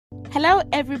Hello,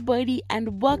 everybody,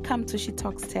 and welcome to She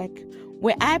Talks Tech,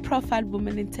 where I profile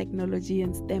women in technology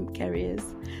and STEM careers.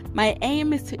 My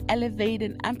aim is to elevate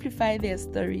and amplify their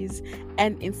stories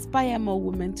and inspire more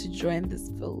women to join this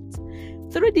field.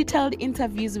 Through detailed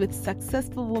interviews with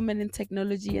successful women in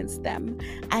technology and STEM,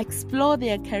 I explore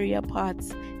their career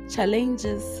paths,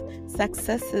 challenges,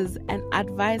 successes, and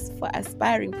advice for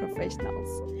aspiring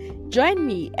professionals. Join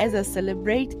me as I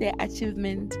celebrate the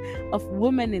achievement of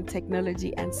women in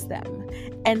technology and STEM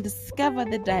and discover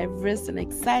the diverse and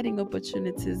exciting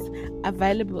opportunities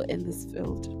available in this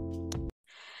field.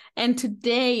 And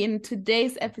today, in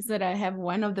today's episode, I have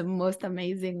one of the most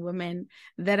amazing women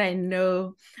that I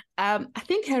know. I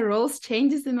think her roles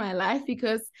changes in my life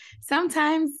because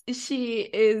sometimes she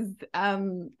is a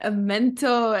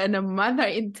mentor and a mother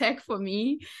in tech for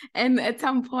me. And at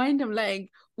some point, I'm like,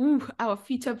 ooh, our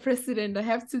future president, I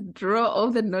have to draw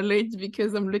all the knowledge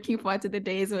because I'm looking forward to the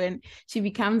days when she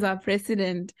becomes our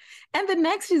president. And the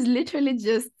next, she's literally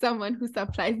just someone who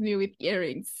supplies me with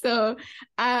earrings. So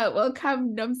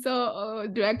welcome, Nomso, or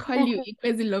do I call you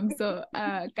Ikwezi Nomso,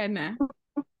 Kana?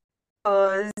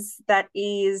 Because that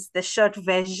is the short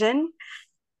version,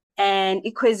 and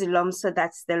Ikwezi Nomso,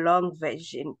 that's the long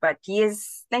version. But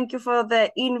yes, thank you for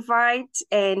the invite,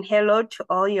 and hello to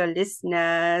all your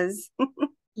listeners.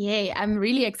 Yay, I'm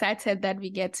really excited that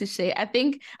we get to share. I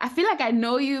feel like I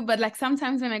know you, but like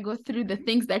sometimes when I go through the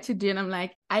things that you do, and I'm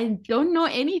like, I don't know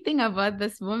anything about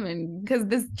this woman because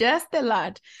there's just a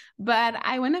lot. But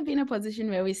I want to be in a position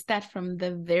where we start from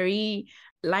the very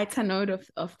lighter note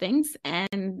of things.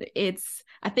 And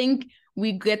I think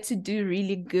we get to do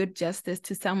really good justice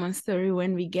to someone's story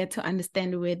when we get to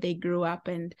understand where they grew up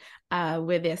and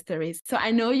where their stories. So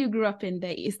I know you grew up in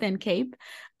the Eastern Cape.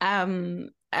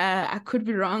 I could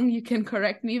be wrong. You can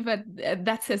correct me, but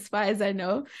that's as far as I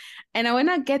know. And I want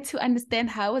to get to understand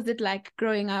how was it like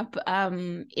growing up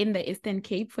in the Eastern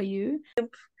Cape for you?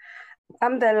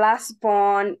 I'm the last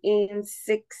born in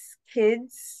 6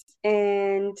 kids,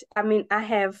 and I mean, I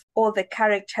have all the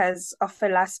characters of a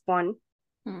last born.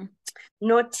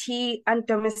 Naughty,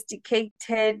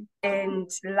 undomesticated, and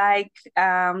like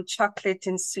chocolate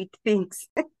and sweet things.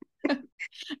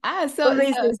 So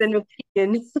always there's an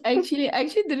opinion. I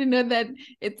actually didn't know that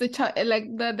it's like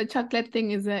the chocolate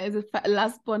thing is a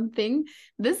last born thing.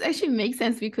 This actually makes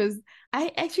sense because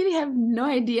I actually have no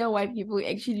idea why people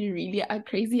actually really are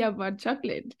crazy about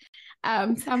chocolate.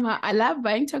 Somehow I love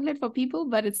buying chocolate for people,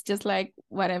 but it's just like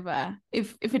whatever.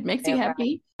 If it makes you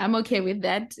happy, I'm okay with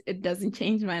that. It doesn't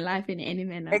change my life in any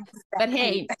manner. Exactly. But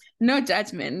hey, no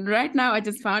judgment. Right now, I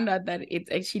just found out that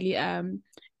it's actually a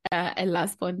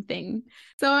last born thing.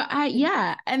 So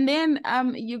yeah, and then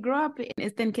you grew up in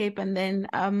Eastern Cape, and then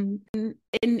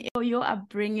in your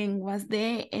upbringing, was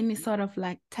there any sort of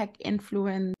like tech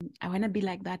influence? I want to be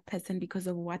like that person because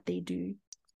of what they do.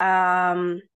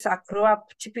 So I grew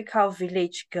up typical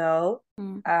village girl.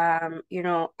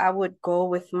 I would go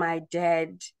with my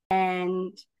dad,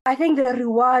 and I think the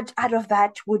reward out of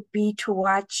that would be to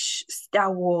watch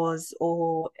Star Wars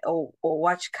or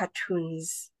watch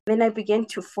cartoons. Then I began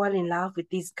to fall in love with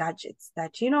these gadgets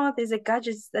that, there's a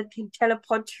gadget that can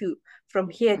teleport you from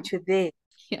here to there.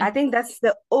 Yeah. I think that's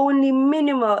the only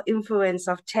minimal influence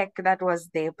of tech that was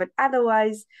there. But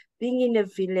otherwise, being in a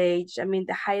village, I mean,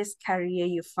 the highest career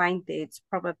you find there, it's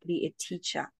probably a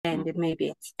teacher, and maybe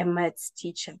it's a maths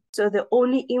teacher. So the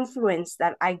only influence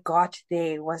that I got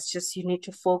there was just you need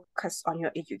to focus on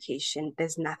your education.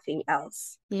 There's nothing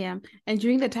else. Yeah. And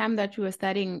during the time that you were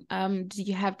studying, did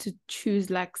you have to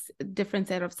choose like different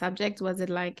set of subjects? Was it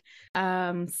like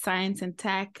science and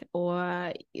tech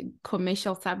or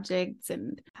commercial subjects?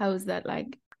 And how was that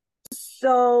like?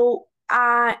 So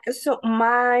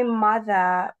my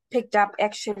mother picked up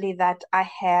actually that I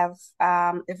have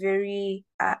I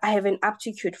have an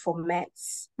aptitude for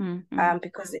maths.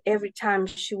 Because every time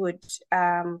she would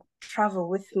travel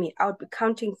with me, I would be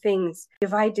counting things,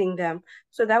 dividing them.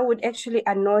 So that would actually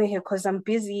annoy her because I'm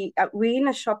busy. We're in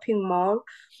a shopping mall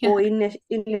or in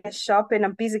a shop, and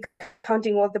I'm busy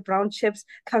counting all the brown chips,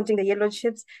 counting the yellow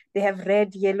chips. They have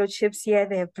red, yellow chips here.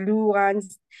 They have blue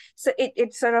ones. So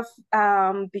it sort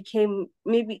of became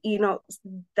maybe,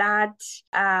 that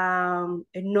a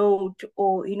note,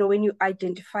 or, when you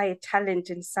identify a talent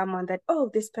in someone that, oh,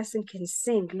 this person can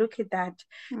sing, look at that.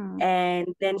 And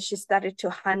then she started to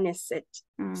harness it.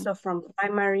 So from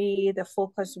primary, the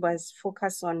focus was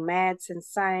on maths and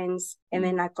science. And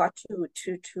then I got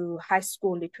to high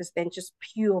school. It was then just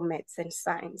pure maths and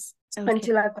science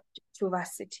until I got to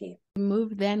varsity.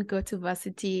 Move, then go to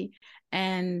varsity,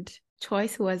 and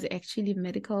choice was actually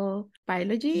medical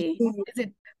biology. Is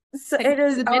it? So Like, it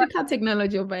is is. it medical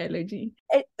technology or biology?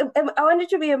 I wanted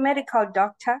to be a medical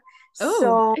doctor. Oh,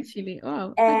 So actually,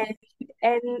 oh, and okay.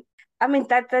 and I mean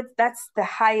that's the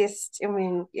highest. I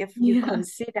mean, if you Yeah,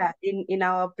 consider in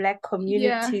our Black yeah,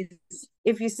 communities,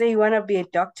 if you say you want to be a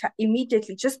doctor,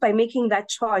 immediately just by making that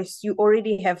choice, you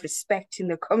already have respect in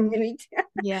the community.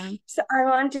 yeah. So I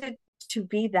wanted to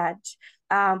be that.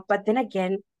 But then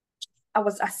again, I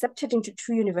was accepted into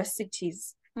two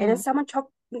universities. And then Mm,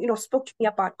 someone spoke to me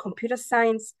about computer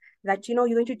science, that, you're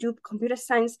going to do computer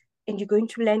science and you're going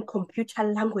to learn computer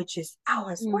languages. I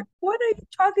was, mm. what are you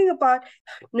talking about?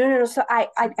 No, no, no. So I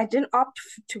didn't opt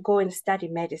to go and study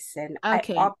medicine. I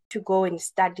Okay. opt to go and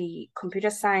study computer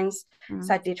science. So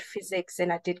Mm, I did physics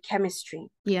and I did chemistry.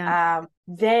 yeah.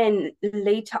 Then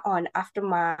later on, after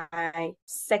my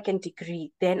second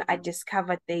degree, then I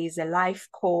discovered there is a life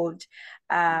called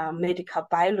medical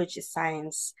biology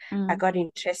science. I Mm, got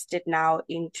interested now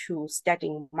into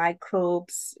studying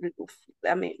microbes,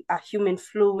 I mean, human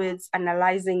fluids,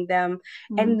 analyzing them.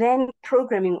 mm, And then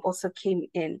programming also came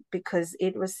in because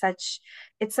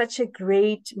it's such a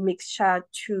great mixture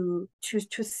to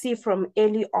see from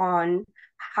early on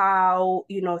how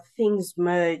things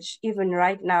merge. Even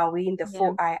right now, we in the yeah.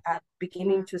 4I are Mm,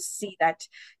 beginning to see that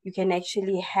you can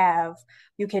actually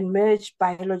you can merge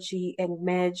biology and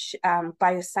merge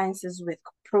biosciences with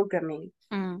programming.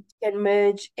 mm, You can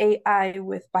merge AI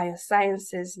with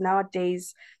biosciences.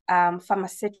 Nowadays,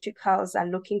 pharmaceuticals are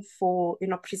looking for,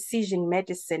 precision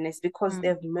medicine. Is because mm,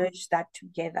 they've merged that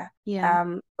together. yeah.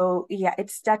 So yeah, it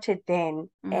started then.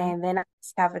 Mm. And then I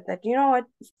discovered that, you know what,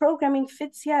 programming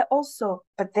fits here also.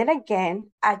 But then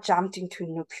again, I jumped into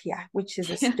nuclear, which is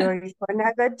a story for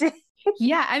another day.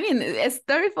 Yeah, I mean, a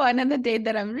story for another day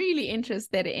that I'm really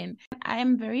interested in. I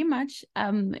am very much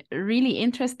really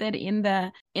interested in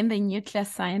the nuclear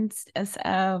science as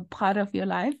a part of your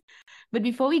life. But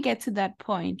before we get to that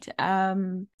point,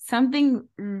 something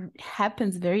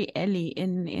happens very early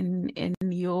in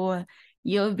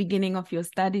your beginning of your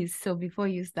studies. So before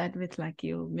you start with like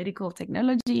your medical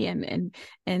technology and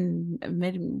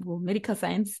medical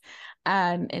science,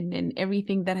 and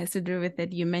everything that has to do with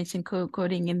it, you mentioned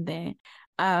coding in there.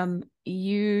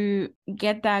 You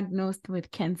get diagnosed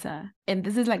with cancer, and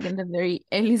this is like in the very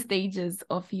early stages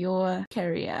of your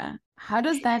career. How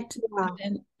does that Yeah.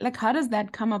 happen? Like, how does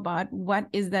that come about? What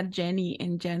is that journey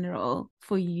in general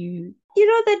for you?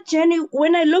 That journey,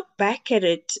 when I look back at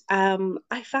it,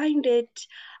 I find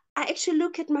I actually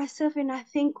look at myself and I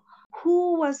think,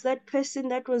 who was that person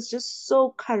that was just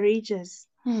so courageous?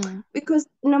 Hmm. Because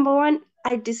number one,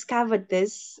 I discovered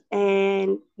this,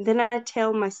 and then I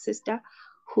tell my sister,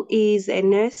 who is a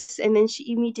nurse, and then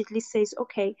she immediately says,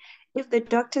 okay, if the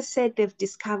doctor said they've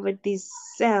discovered these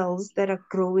cells that are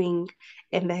growing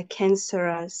and they're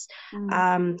cancerous,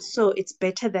 Mm, so it's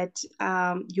better that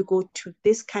you go to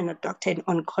this kind of doctor, an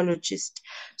oncologist,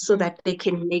 so mm, that they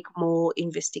can make more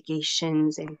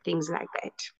investigations and things like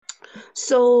that.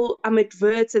 So I'm at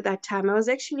Verts at that time. I was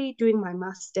actually doing my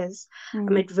master's. I'm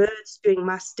mm, at Verts doing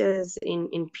masters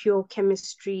in pure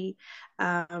chemistry.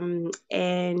 And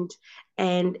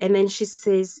then she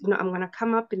says, I'm gonna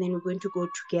come up and then we're going to go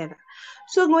together.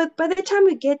 So by the time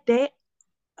we get there,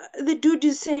 the dude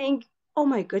is saying, oh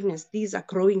my goodness, these are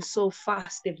growing so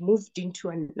fast. They've moved into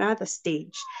another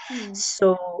stage. mm,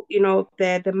 So,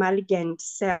 the malignant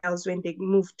cells, when they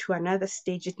move to another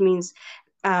stage, it means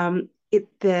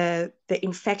the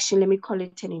infection, let me call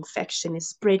it an infection, is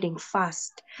spreading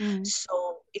fast. mm.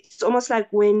 So it's almost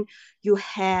like when you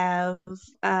have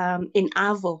an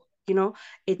avo,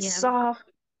 it's Yeah. soft,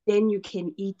 then you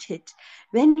can eat it.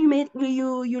 Then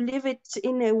you leave it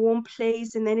in a warm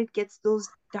place, and then it gets those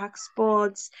dark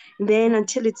spots, then Mm,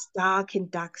 until it's dark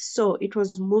and dark. So it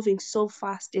was moving so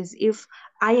fast, as if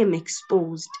I am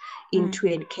exposed mm. into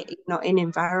an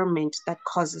environment that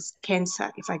causes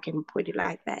cancer, if I can put it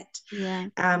like that.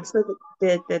 Yeah. So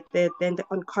then the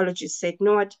oncologist said,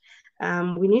 no, what,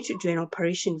 we need to do an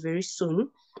operation very soon.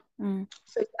 Mm,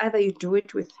 So it's either you do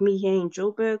it with me here in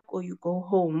Joburg, or you go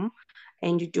home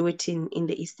and you do it in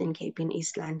the Eastern Cape, in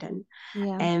East London.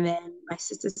 yeah. And then my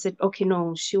sister said, okay,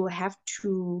 no, she will have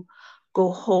to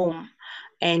go home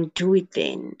and do it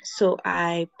then. So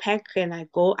I pack and I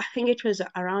go. I think it was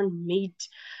around mid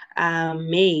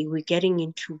May. We're getting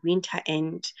into winter,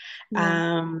 and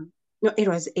Yeah. no, it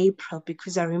was April,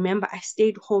 because I remember I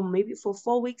stayed home maybe for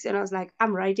 4 weeks, and I was like,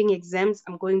 I'm writing exams.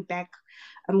 I'm going back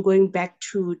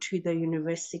to the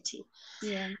university.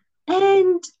 Yeah.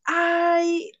 And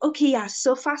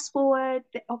so fast forward,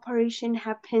 the operation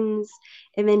happens,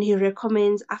 and then he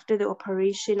recommends after the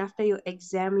operation, after your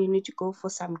exam, you need to go for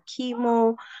some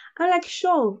chemo. I'm like,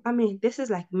 sure. I mean, this is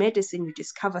like medicine. You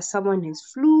discover someone is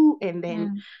flu, and then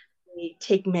Mm. they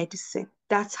take medicine.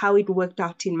 That's how it worked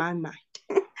out in my mind.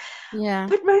 Yeah.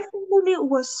 But my family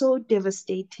was so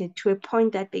devastated to a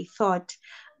point that they thought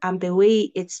the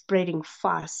way it's spreading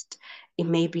fast,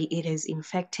 maybe it has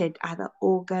infected other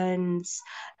organs,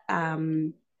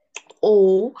 um,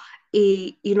 or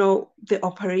the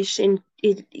operation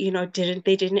they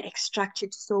didn't extract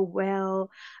it so well.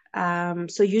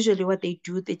 So usually what they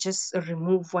do, they just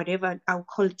remove whatever, I'll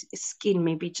call it skin,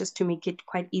 maybe just to make it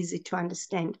quite easy to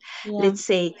understand. Yeah. Let's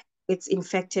say it's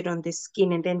infected on the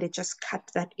skin, and then they just cut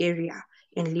that area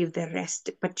and leave the rest.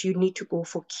 But you need to go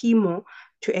for chemo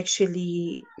to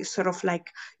actually sort of like,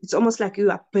 it's almost like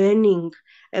you are burning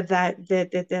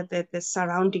the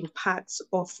surrounding parts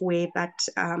of where that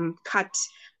cut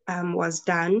was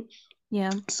done,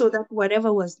 Yeah. so that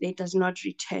whatever was there does not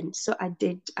return. So I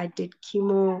did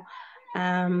chemo,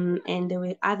 and there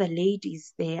were other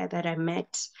ladies there that I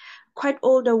met, quite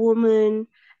older women,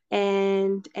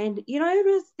 and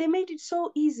they made it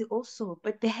so easy also,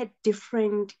 but they had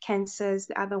different cancers.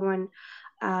 The other one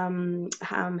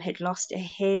had lost a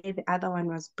hair, the other one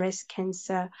was breast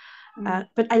cancer.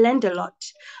 But I learned a lot.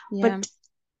 Yeah. But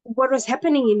what was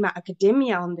happening in my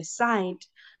academia on the side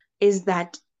is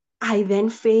that I then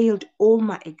failed all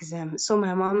my exams. So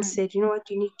my mom Mm. said, you know what,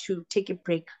 you need to take a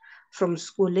break from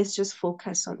school. Let's just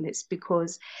focus on this,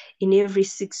 because in every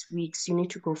 6 weeks, you need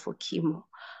to go for chemo.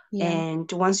 Yeah.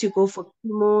 And once you go for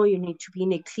chemo, you need to be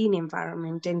in a clean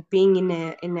environment. And being in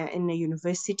a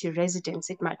university residence,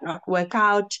 it might not work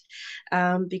out,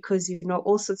 because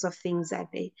all sorts of things are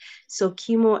there. So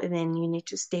chemo, and then you need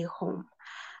to stay home.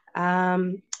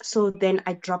 So then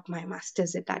I dropped my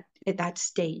master's at that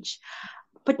stage.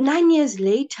 But 9 years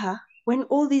later, when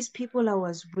all these people I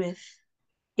was with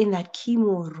in that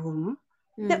chemo room,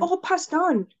 they Mm. all passed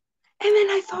on. And then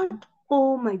I thought,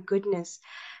 oh my goodness,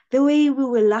 the way we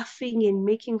were laughing and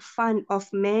making fun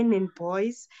of men and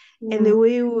boys, and Yeah. the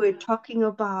way we were talking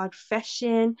about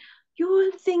fashion, you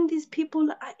would think these people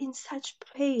are in such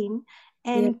pain,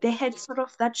 Yeah. and they had sort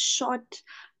of that short,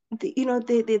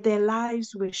 their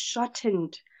lives were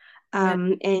shortened.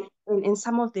 Yeah. And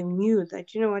some of them knew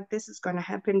that, what, this is going to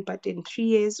happen, but in 3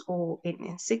 years or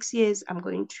in 6 years, I'm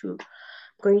going to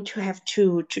have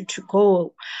to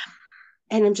go.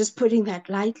 And I'm just putting that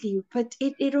lightly, but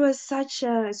it was such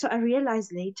a, so I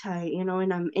realized later,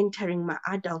 when I'm entering my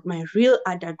real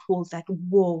adulthood, that,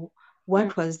 whoa, Mm.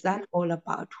 what was that all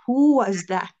about? Who was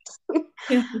that?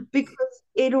 Yeah. Because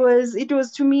it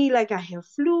was to me like, I have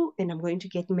flu and I'm going to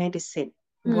get medicine.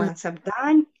 Mm. Once I'm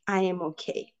done, I am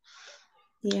okay.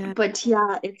 Yeah. But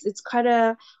yeah, it's quite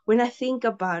a, when I think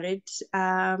about it,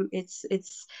 it's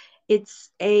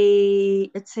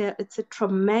a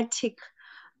traumatic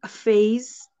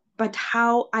phase. But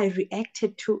how I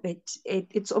reacted to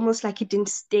it's almost like it didn't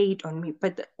stay on me.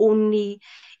 But the only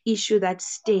issue that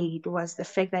stayed was the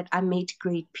fact that I met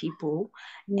great people,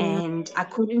 Yeah. and I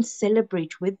couldn't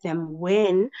celebrate with them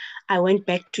when I went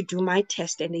back to do my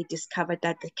test and they discovered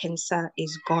that the cancer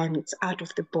is gone, it's out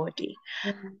of the body.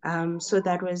 So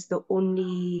that was the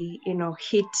only,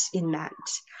 hit in that.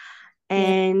 Yeah.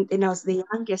 And I was the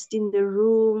youngest in the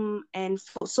room. And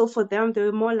so for them, they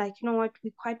were more like, you know what,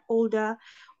 we're quite older,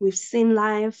 we've seen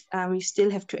life, we still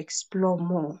have to explore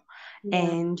more. Yeah.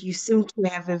 And you seem to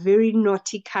have a very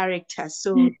naughty character,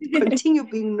 so continue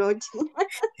being naughty.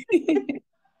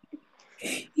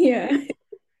 Yeah.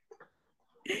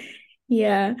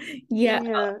 Yeah. Yeah.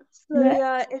 Yeah. So That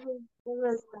yeah, it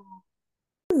was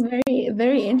is very,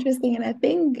 very interesting. And I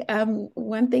think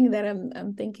one thing that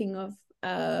I'm thinking of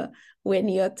when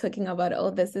you're talking about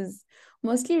all this is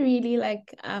mostly really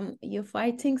like your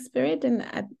fighting spirit. And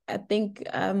I think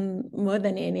more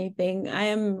than anything, I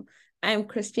am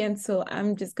Christian, so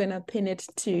I'm just gonna pin it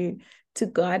to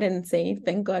God and say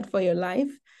thank God for your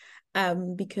life.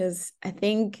 Because I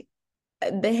think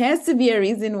there has to be a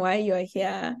reason why you're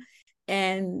here,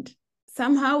 and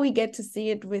somehow we get to see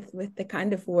it with the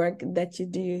kind of work that you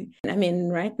do. I mean,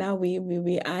 right now we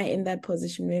are in that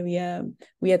position where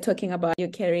we are talking about your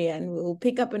career, and we'll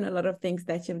pick up on a lot of things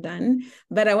that you've done.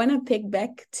 But I want to pick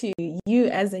back to you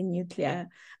as a nuclear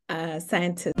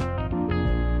scientist.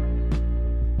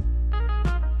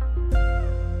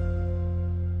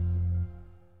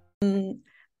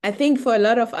 I think for a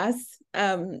lot of us,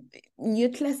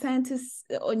 nuclear scientists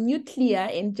or nuclear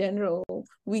in general,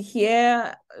 we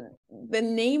hear the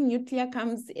name nuclear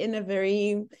comes in a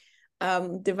very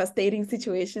devastating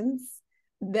situations.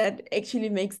 that actually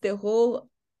makes the whole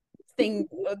thing,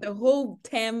 the whole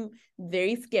term,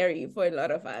 very scary for a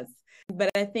lot of us. But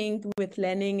I think with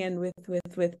learning and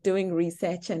with doing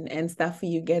research and stuff,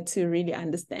 you get to really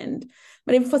understand.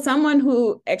 But if for someone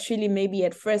who actually maybe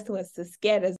at first was as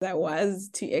scared as I was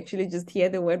to actually just hear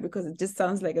the word, because it just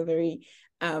sounds like a very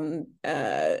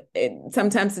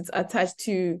sometimes it's attached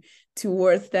to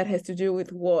words that has to do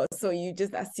with war, so you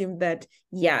just assume that,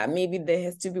 yeah, maybe there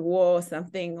has to be war or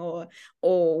something, or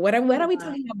what are we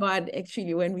talking about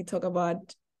actually when we talk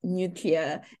about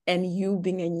nuclear and you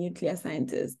being a nuclear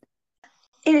scientist?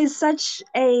 It is such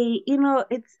a,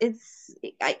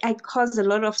 I cause a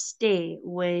lot of stay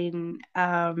when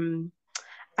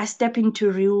I step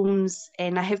into rooms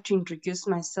and I have to introduce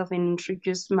myself and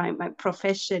introduce my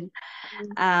profession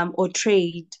or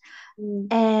trade.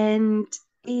 And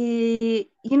in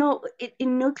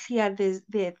nuclear,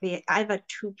 there are either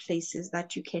two places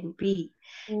that you can be.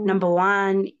 Number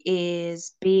one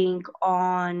is being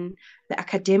on the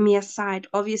academia side.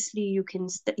 Obviously,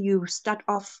 you start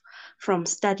off from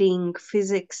studying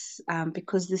physics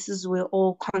because this is where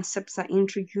all concepts are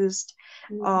introduced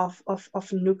of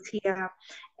nuclear,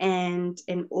 and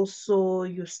also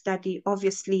you study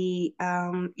obviously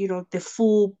the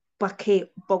full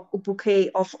bouquet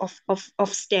of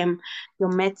STEM.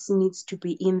 Your maths needs to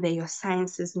be in there, your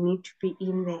sciences need to be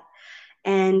in there.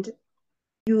 And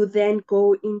you then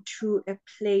go into a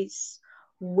place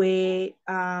where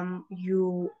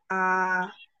you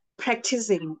are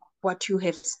practicing what you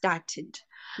have started.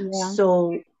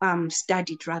 Yeah.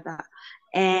 Studied rather.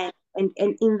 And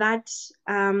in that,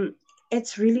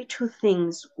 it's really two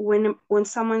things. When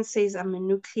someone says I'm a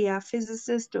nuclear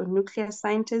physicist or nuclear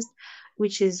scientist,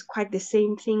 which is quite the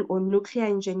same thing, or nuclear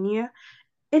engineer,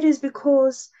 it is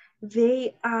because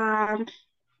they are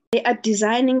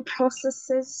designing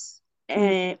processes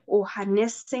or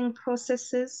harnessing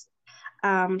processes.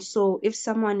 So if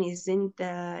someone is in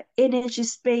the energy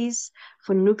space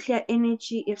for nuclear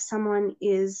energy, if someone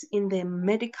is in the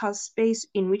medical space,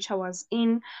 in which I was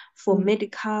in, for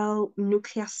medical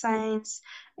nuclear science,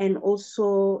 and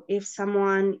also if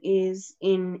someone is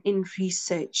in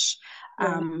research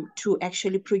to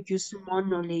actually produce more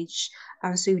knowledge.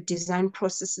 So you design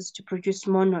processes to produce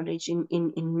more knowledge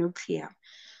in nuclear.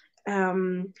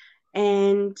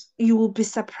 And you will be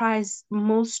surprised,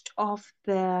 most of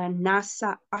the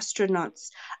NASA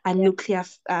astronauts are nuclear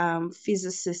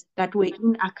physicists that were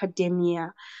in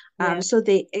academia. So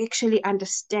they actually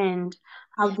understand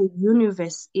how the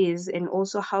universe is and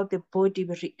also how the body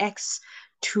reacts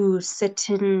to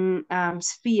certain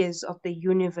spheres of the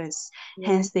universe.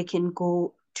 Hence, they can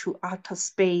go to outer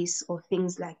space or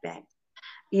things like that.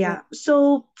 Yeah.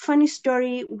 So funny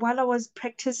story, while I was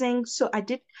practicing, so I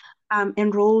did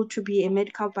enroll to be a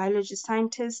medical biology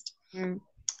scientist.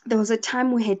 There was a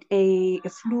time we had a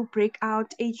flu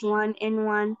breakout,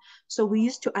 H1N1. So we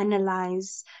used to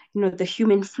analyze, the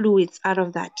human fluids out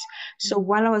of that. So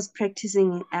while I was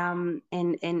practicing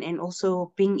and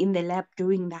also being in the lab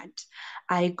doing that,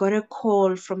 I got a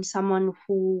call from someone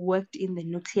who worked in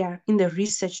the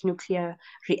research nuclear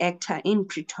reactor in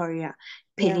Pretoria,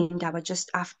 Pelindaba, just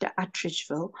after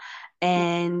Atteridgeville.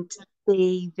 And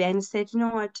they then said, you know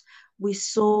what, we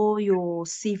saw your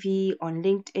CV on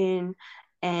LinkedIn,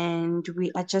 and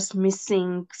we are just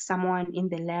missing someone in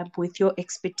the lab with your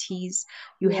expertise.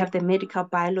 You have the medical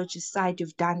biology side,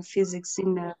 you've done physics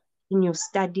in your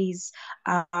studies.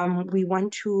 We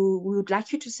would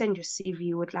like you to send your CV.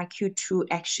 We would like you to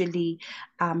actually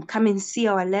come and see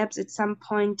our labs at some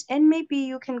point, and maybe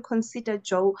you can consider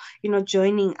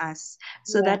joining us.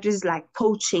 So that is like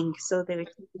poaching. So they were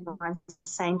taking one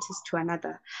scientist to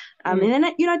another. And then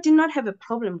I did not have a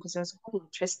problem because I was quite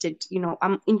interested.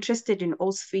 I'm interested in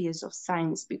all spheres of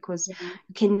science because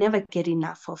you can never get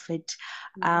enough of it.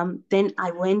 Then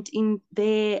I went in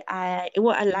there. I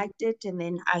liked it, and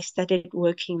then I started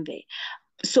working there.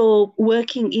 So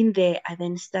working in there, I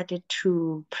then started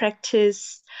to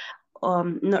practice,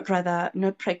 not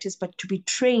practice, but to be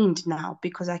trained now,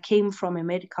 because I came from a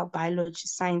medical biology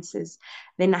sciences.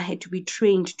 Then I had to be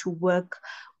trained to work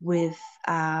with,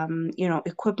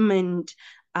 equipment,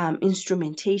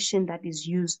 instrumentation that is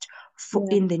used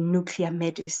in the nuclear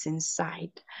medicine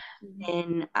side.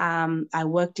 And I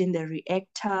worked in the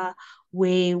reactor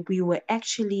where we were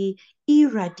actually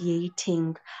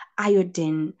irradiating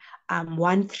iodine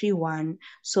 131.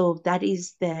 So that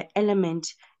is the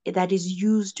element that is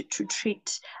used to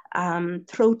treat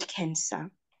throat cancer.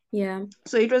 Yeah.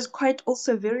 So it was quite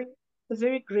also very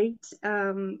great.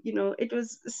 It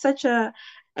was such a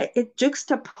it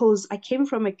juxtaposed. I came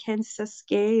from a cancer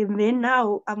scare, and then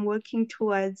now I'm working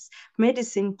towards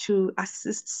medicine to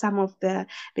assist some of the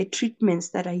treatments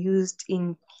that are used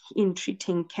in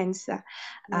treating cancer.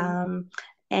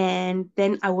 And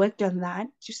then I worked on that.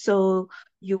 So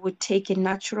you would take a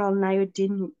natural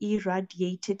iodine,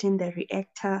 irradiate it in the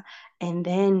reactor, and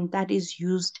then that is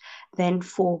used then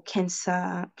for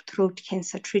throat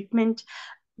cancer treatment.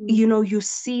 You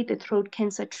see the throat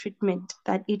cancer treatment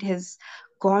that it has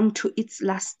gone to its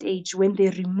last stage when they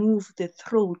remove the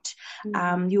throat.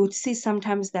 You would see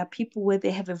sometimes there are people where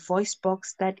they have a voice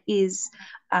box that is,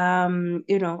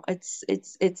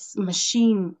 it's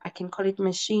machine. I can call it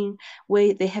machine,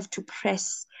 where they have to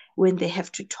press when they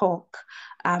have to talk.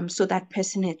 So that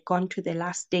person had gone to the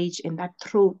last stage, and that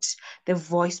throat, the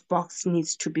voice box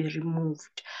needs to be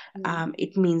removed.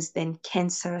 It means then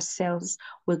cancerous cells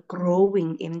were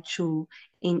growing into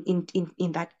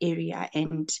in that area,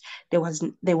 and there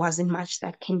wasn't much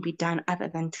that can be done other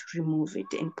than to remove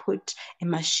it and put a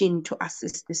machine to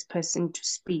assist this person to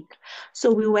speak.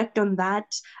 So we worked on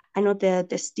that. I know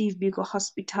the Steve Biko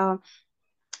Hospital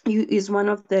is one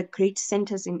of the great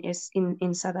centers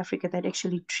in South Africa that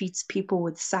actually treats people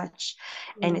with such.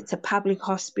 And it's a public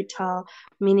hospital,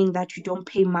 meaning that you don't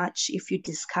pay much if you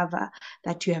discover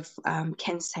that you have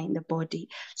cancer in the body.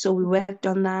 So we worked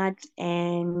on that,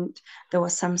 and there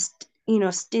was some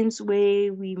stints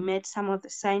where we met some of the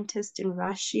scientists in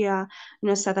Russia.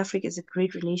 South Africa has a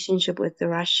great relationship with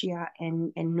Russia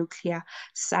and nuclear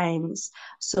science.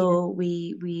 So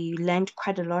we learned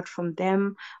quite a lot from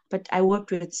them. But I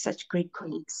worked with such great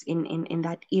colleagues in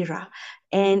that era.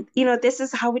 And, this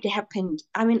is how it happened.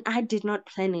 I mean, I did not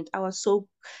plan it. I was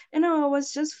I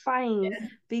was just fine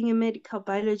being a medical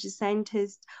biology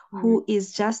scientist who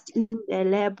is just in the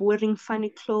lab wearing funny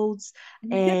clothes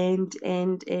and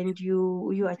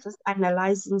you are just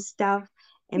analyzing stuff.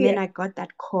 And then I got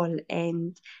that call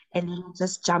and then I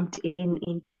just jumped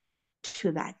into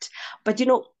that. But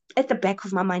at the back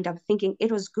of my mind, I'm thinking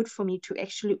it was good for me to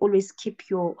actually always keep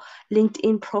your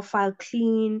LinkedIn profile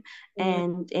clean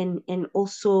and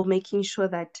also making sure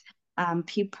that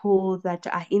people that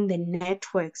are in the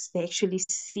networks, they actually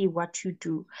see what you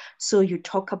do. So you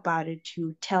talk about it,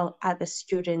 you tell other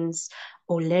students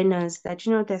or learners that,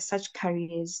 there's such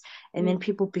careers, and then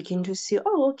people begin to see,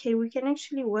 oh, okay, we can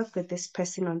actually work with this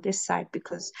person on this side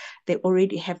because they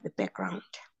already have the background.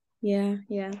 Yeah.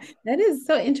 That is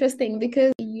so interesting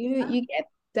because you get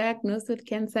diagnosed with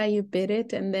cancer, you beat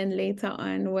it, and then later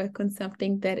on work on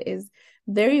something that is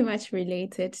very much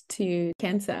related to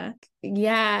cancer.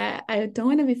 Yeah, I don't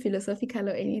want to be philosophical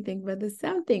or anything, but there's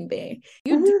something there.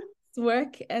 You do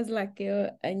work as like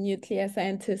a nuclear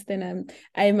scientist, and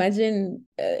I imagine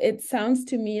it sounds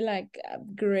to me like a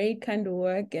great kind of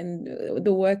work and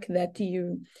the work that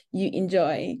you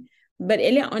enjoy. But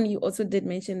earlier on, you also did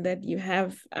mention that you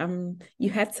had some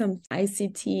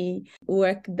ICT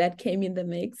work that came in the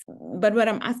mix. But what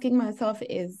I'm asking myself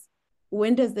is,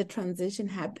 when does the transition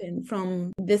happen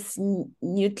from this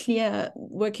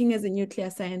working as a nuclear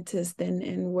scientist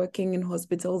and working in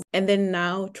hospitals, and then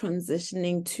now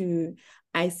transitioning to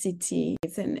ICT,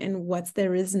 and what's the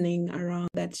reasoning around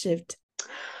that shift?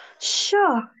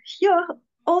 Sure.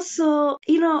 Also,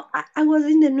 I was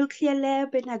in the nuclear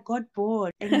lab and I got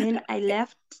bored, and then I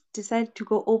left, decided to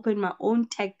go open my own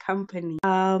tech company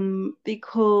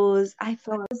because I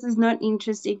thought this is not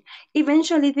interesting.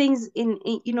 Eventually things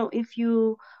if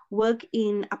you work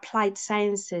in applied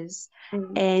sciences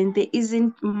and there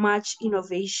isn't much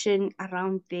innovation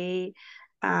around there,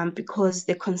 because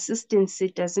the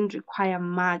consistency doesn't require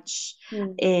much,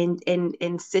 and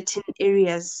certain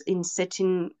areas, in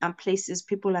certain places,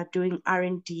 people are doing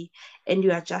R&D, and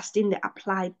you are just in the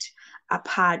applied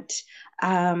part.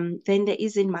 Then there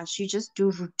isn't much. You just do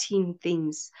routine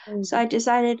things. So I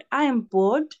decided, I am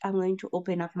bored. I'm going to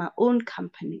open up my own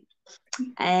company.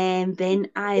 And then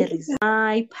I resigned.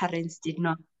 My parents did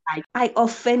not. I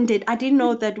offended. I didn't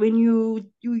know that when you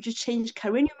change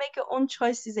career, when you make your own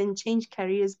choices and change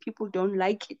careers, people don't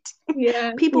like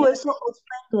it. People were so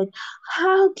offended.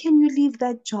 How can you leave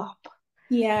that job?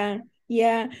 Yeah.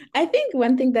 I think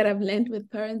one thing that I've learned with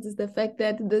parents is the fact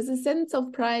that there's a sense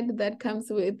of pride that comes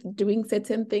with doing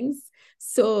certain things.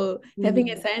 So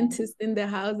having a scientist in the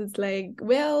house, it's like,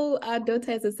 well, our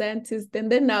daughter is a scientist,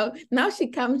 and then now she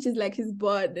comes, she's like, she's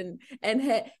bored, and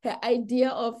her idea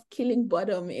of killing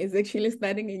boredom is actually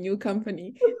starting a new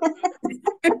company.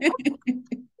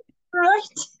 Right.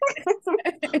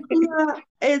 Yeah,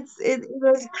 it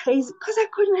was crazy because I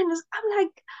couldn't understand. I'm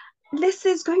like, this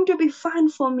is going to be fun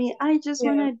for me. I just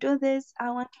want to do this.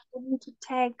 I want to go into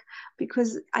tech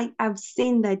because I've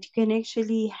seen that you can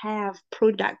actually have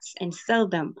products and sell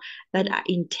them that are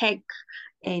in tech,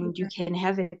 and you can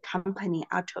have a company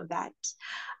out of that.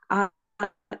 Uh,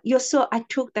 so I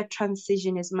took that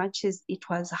transition, as much as it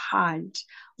was hard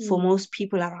for most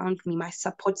people around me, my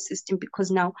support system,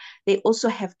 because now they also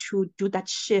have to do that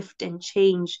shift and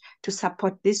change to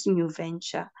support this new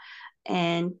venture.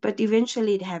 But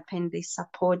eventually it happened. They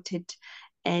supported,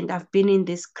 and I've been in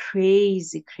this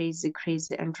crazy, crazy,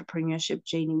 crazy entrepreneurship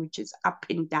journey, which is up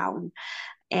and down.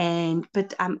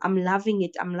 But I'm loving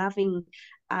it. I'm loving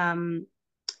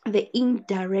the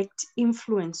indirect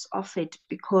influence of it,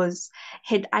 because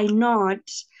had I not,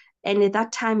 and at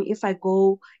that time, if I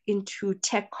go into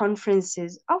tech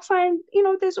conferences, I'll find,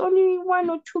 there's only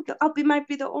one or two. Might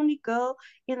be the only girl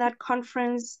in that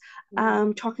conference,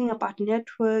 talking about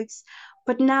networks.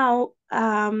 But now,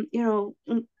 I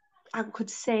could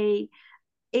say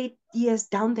 8 years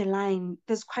down the line,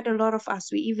 there's quite a lot of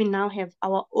us. We even now have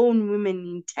our own women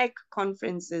in tech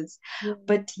conferences.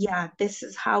 But yeah, this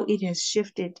is how it has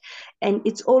shifted. And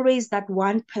it's always that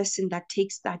one person that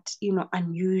takes that,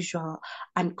 unusual,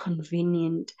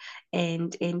 inconvenient,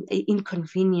 and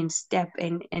inconvenient step.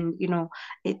 And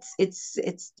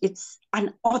it's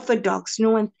unorthodox.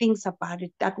 No one thinks about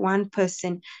it. That one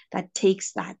person that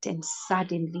takes that, and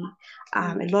suddenly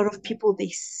a lot of people,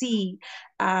 they see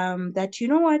that,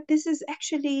 what, this is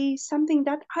actually something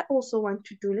that I also want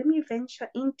to do. Let me venture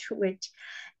into it.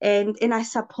 And I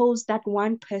suppose that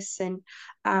one person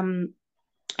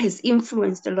has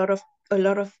influenced a lot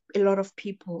of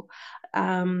people.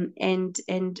 And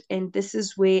this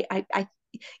is where I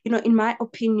in my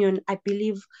opinion, I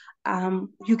believe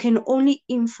you can only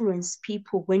influence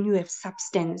people when you have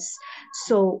substance.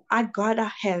 So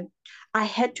I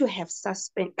had to have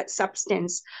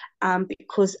substance,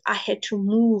 because I had to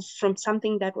move from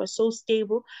something that was so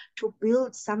stable to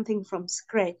build something from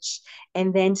scratch.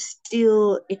 And then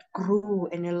still it grew,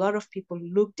 and a lot of people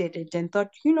looked at it and thought,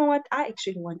 you know what, I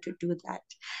actually want to do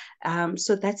that.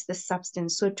 So that's the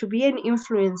substance. So to be an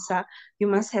influencer, you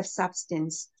must have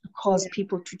substance to cause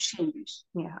people to change.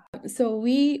 Yeah. So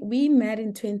we met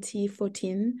in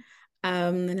 2014.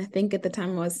 And I think at the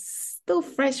time I was still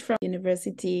fresh from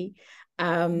university.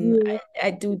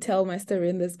 I do tell my story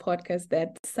in this podcast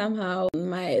that somehow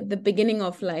the beginning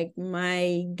of like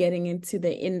my getting into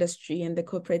the industry and the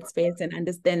corporate space and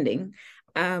understanding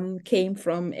came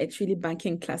from actually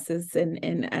banking classes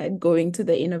and going to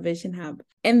the Innovation Hub.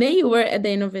 And then you were at the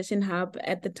Innovation Hub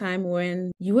at the time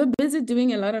when you were busy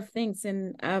doing a lot of things.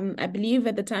 And I believe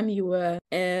at the time you were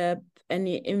an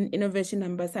innovation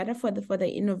ambassador for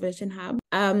the Innovation Hub.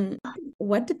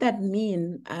 What did that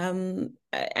mean?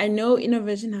 I know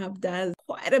Innovation Hub does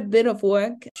quite a bit of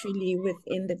work actually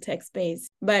within the tech space,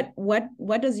 but what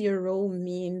does your role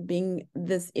mean being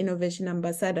this innovation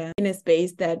ambassador in a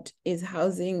space that is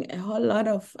housing a whole lot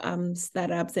of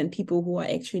startups and people who are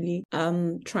actually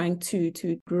trying to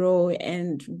grow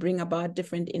and bring about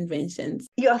different inventions?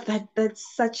 Yeah,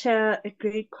 that's such a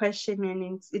great question,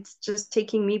 and it's just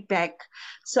taking me back.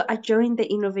 So I joined the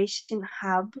Innovation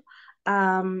Hub.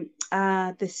 The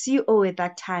CEO at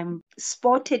that time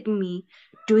spotted me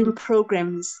doing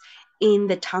programs in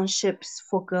the townships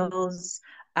for girls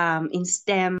in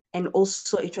STEM, and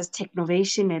also it was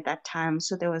Technovation at that time.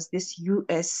 So there was this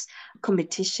US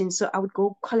competition. So I would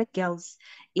go collect girls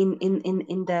in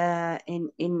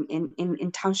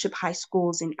township high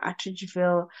schools in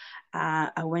Atteridgeville.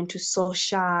 I went to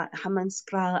Sosha,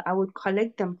 Hammanskraal. I would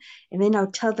collect them, and then I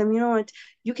would tell them, you know what,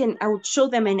 I would show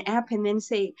them an app and then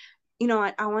say,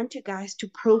 I want you guys to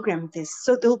program this.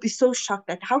 So they'll be so shocked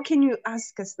that, how can you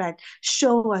ask us that?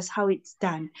 Show us how it's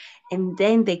done. And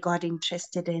then they got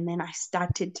interested. And then I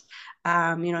started,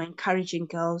 encouraging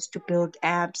girls to build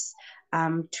apps,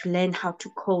 to learn how to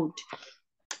code.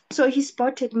 So he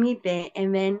spotted me there.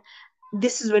 And then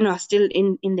this is when I was still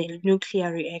in the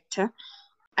nuclear reactor.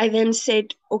 I then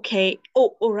said, okay,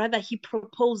 or rather he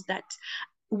proposed that,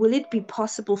 will it be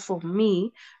possible for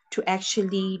me to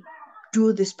actually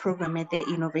do this program at the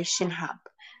Innovation Hub?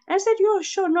 And I said, yeah,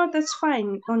 sure, no, that's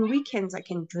fine. On weekends, I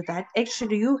can do that.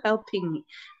 Actually, you helping me,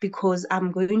 because I'm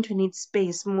going to need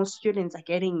space. Most students are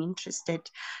getting interested.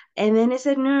 And then I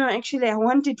said, no, actually, I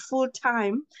want it full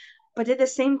time. But at the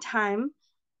same time,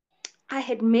 I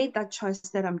had made that choice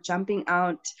that I'm jumping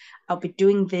out, I'll be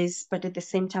doing this, but at the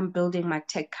same time building my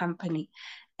tech company.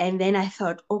 And then I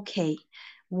thought, okay,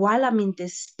 while I'm in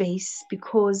this space,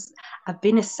 because I've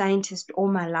been a scientist all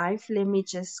my life, let me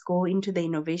just go into the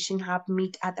innovation hub,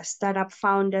 meet other startup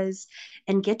founders,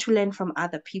 and get to learn from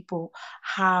other people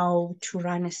how to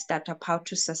run a startup, how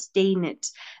to sustain it.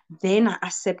 Then I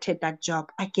accepted that job.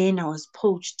 Again, I was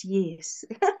poached. Yes.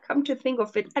 Come to think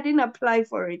of it, I didn't apply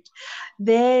for it.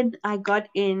 Then I got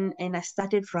in and I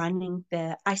started running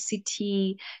the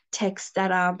ICT tech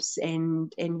startups,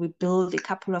 and we built a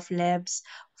couple of labs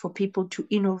for people to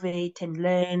innovate and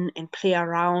learn and play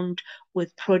around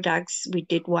with products. We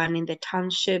did one in the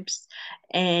townships,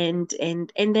 and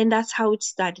then that's how it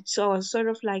started. So I was sort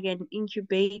of like an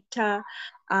incubator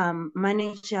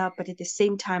manager, but at the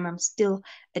same time, I'm still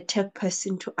a tech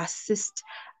person to assist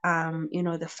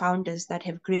the founders that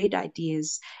have great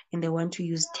ideas and they want to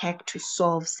use tech to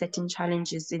solve certain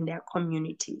challenges in their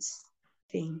communities.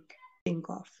 Think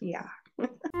of, yeah.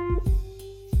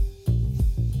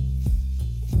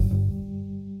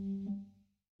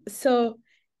 So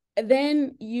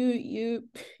then you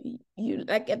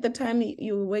like at the time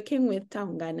you were working with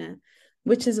Kana,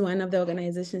 which is one of the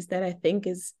organizations that I think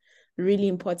is really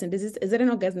important. Is it an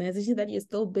organization that you're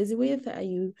still busy with? Are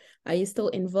you still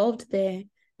involved there?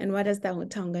 And what does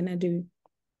Kana do?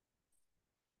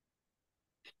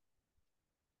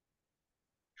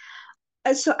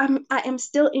 So I am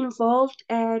still involved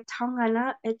at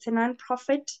Tangana. It's a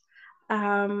nonprofit.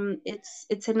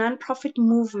 It's a nonprofit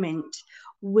movement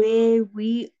where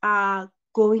we are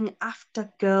going after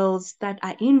girls that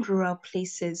are in rural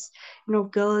places,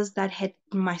 girls that had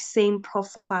my same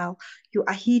profile. You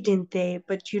are hidden there,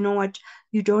 but you know what?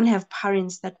 You don't have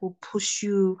parents that will push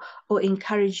you or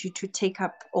encourage you to take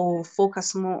up or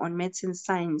focus more on medicine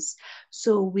science.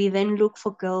 So we then look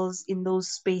for girls in those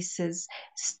spaces,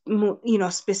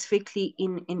 specifically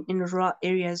in rural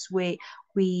areas where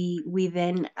we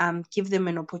then give them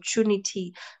an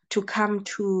opportunity to come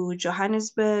to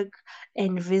Johannesburg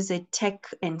and visit tech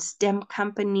and STEM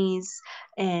companies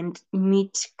and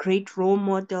meet great role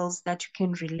models that you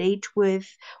can relate with,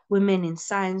 women in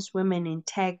science, women in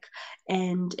tech,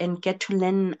 and get to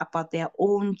learn about their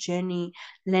own journey,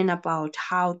 learn about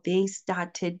how they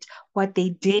started, what they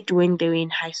did when they were in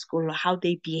high school, how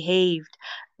they behaved,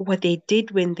 what they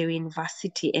did when they were in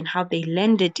varsity, and how they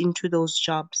landed into those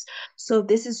jobs. So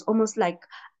this is almost like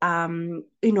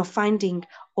finding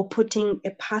or putting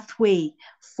a pathway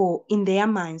for in their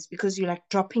minds, because you're like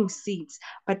dropping seeds,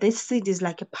 but this seed is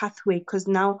like a pathway, because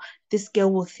now this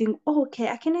girl will think, oh, okay,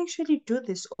 I can actually do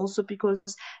this also, because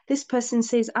this person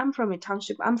says I'm from a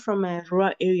township, I'm from a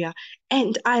rural area,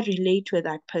 and I relate with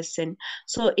that person.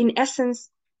 So in essence,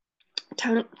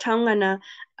 Tangana,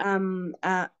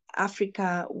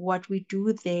 Africa, what we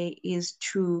do there is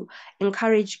to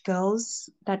encourage girls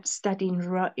that study in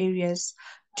rural areas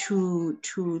to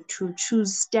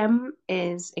choose STEM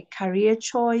as a career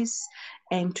choice,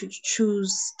 and to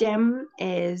choose STEM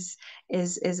as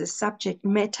a subject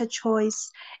matter choice,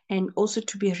 and also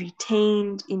to be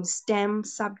retained in STEM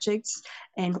subjects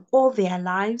and all their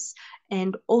lives,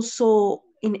 and also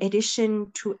in addition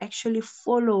to actually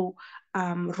follow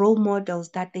role models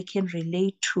that they can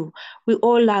relate to. We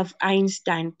all love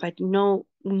Einstein, but no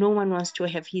one wants to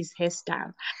have his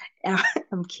hairstyle.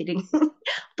 I'm kidding.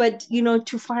 But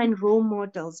to find role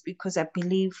models, because I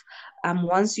believe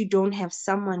once you don't have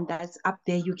someone that's up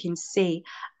there, you can say,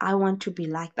 I want to be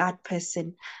like that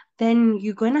person, then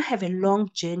you're going to have a long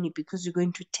journey, because you're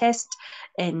going to test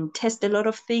a lot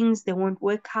of things. They won't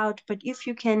work out. But if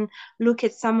you can look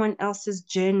at someone else's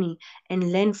journey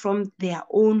and learn from their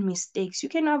own mistakes, you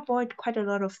can avoid quite a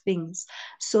lot of things.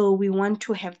 So we want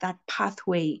to have that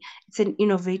pathway. It's an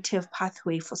innovative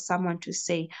pathway for someone to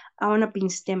say, I want to be in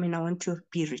STEM and I want to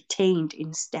be retained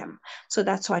in STEM. So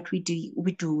that's what we do.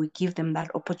 We give them that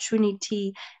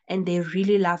opportunity, and they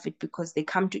really love it, because they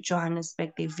come to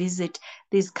Johannesburg, they visit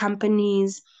these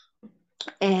companies,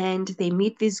 and they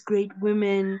meet these great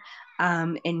women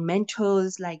and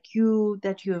mentors like you,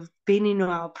 that you have been in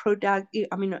our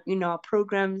in our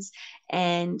programs,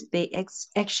 and they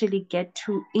actually get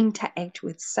to interact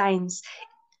with science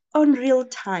on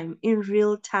in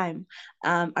real time.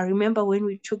 I remember when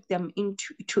we took them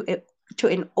to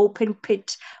an open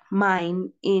pit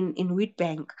mine in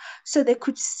Witbank, so they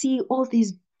could see all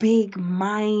these big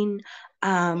mine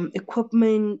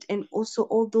equipment, and also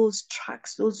all those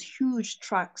trucks, those huge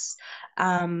trucks.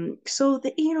 So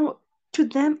to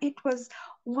them it was,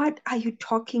 what are you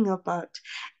talking about?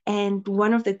 And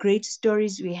one of the great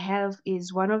stories we have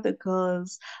is one of the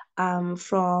girls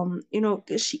from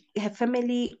her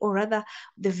family, or rather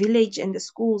the village and the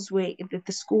schools where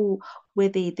the school where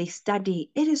they study,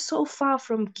 it is so far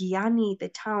from Giyani, the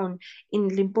town in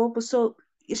Limpopo. So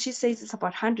she says it's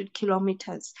about 100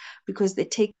 kilometers because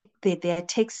their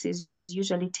taxis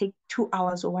usually take 2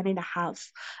 hours or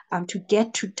 1.5 to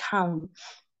get to town.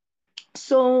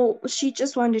 So she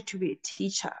just wanted to be a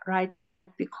teacher, right?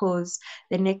 Because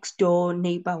the next door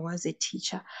neighbor was a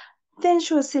teacher. Then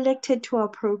she was selected to our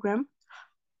program.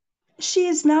 She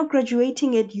is now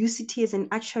graduating at UCT as an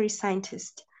actuary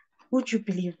scientist. Would you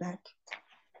believe that?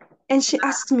 And she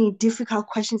asked me difficult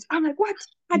questions. I'm like, what?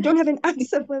 I don't have an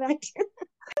answer for that.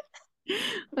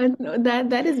 But no,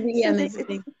 that is really So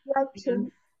amazing.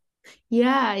 it's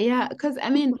Yeah. Because I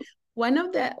mean, one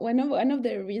of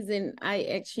the reason I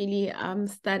actually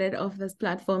started off this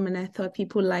platform, and I thought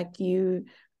people like you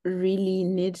really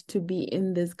need to be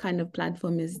in this kind of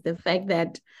platform, is the fact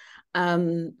that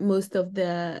most of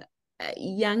the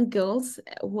young girls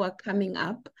who are coming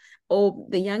up, or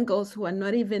the young girls who are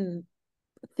not even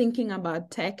thinking about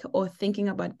tech or thinking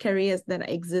about careers that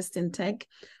exist in tech,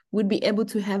 would be able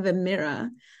to have a mirror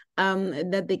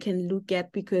that they can look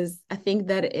at, because I think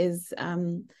that is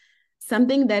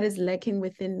something that is lacking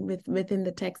within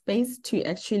the tech space, to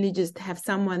actually just have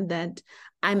someone that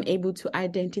I'm able to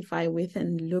identify with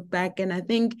and look back. And I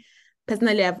think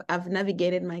personally, I've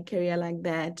navigated my career like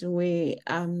that, where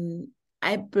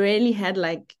I barely had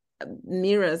like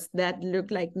mirrors that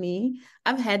look like me.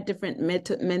 I've had different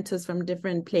mentors from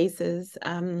different places,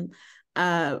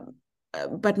 uh,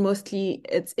 but mostly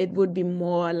it would be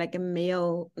more like a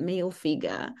male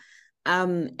figure,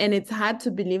 and it's hard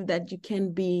to believe that you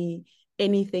can be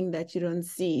anything that you don't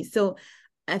see. So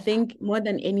I think more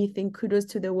than anything, kudos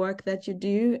to the work that you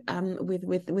do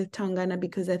with Tangana,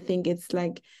 because I think it's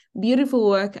like beautiful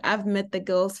work. I've met the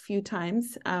girls a few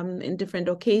times in different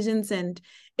occasions, and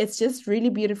it's just really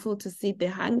beautiful to see the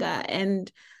hunger. And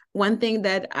one thing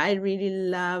that I really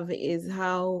love is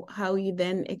how you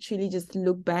then actually just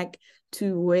look back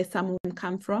to where someone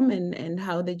come from, and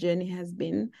how the journey has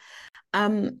been.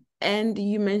 And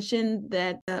you mentioned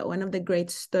that one of the great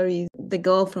stories, the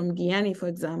girl from Guyana, for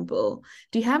example.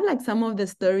 Do you have like some of the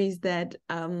stories that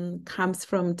comes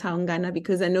from Tangana?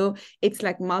 Because I know it's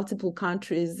like multiple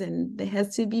countries, and there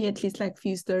has to be at least like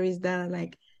few stories that are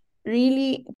like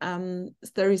really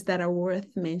stories that are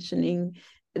worth mentioning,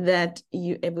 that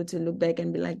you're able to look back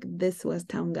and be like, this was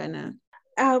Tangana.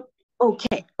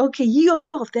 Okay, there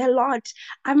are a lot.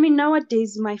 I mean,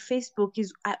 nowadays my Facebook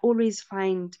is, I always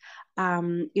find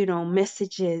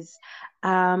messages.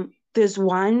 There's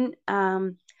one,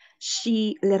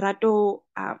 she Lerato,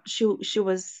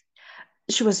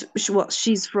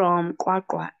 she's from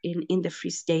Kwakwa in the Free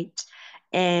State.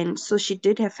 And so she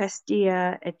did her first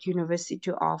year at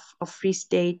University of Free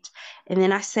State. And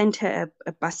then I sent her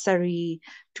a bursary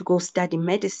to go study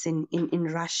medicine in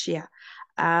Russia.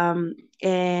 And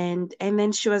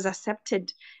then she was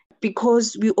accepted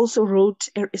because we also wrote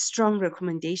a strong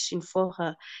recommendation for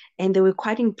her, and they were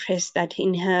quite impressed that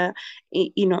in her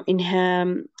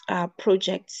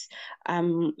projects,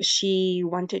 she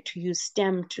wanted to use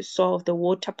STEM to solve the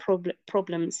water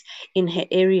problems in her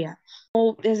area.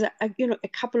 Oh, there's a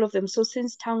couple of them. So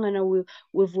since Tangana,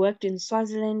 we've worked in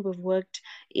Swaziland, we've worked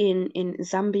in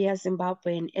Zambia,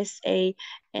 Zimbabwe, and SA,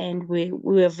 and we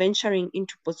were venturing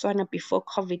into Botswana before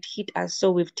COVID hit us.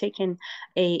 So we've taken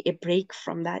a break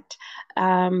from that,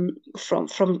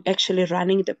 from actually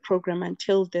running the program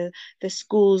until the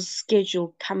school's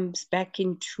schedule comes back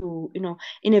into,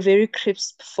 in a very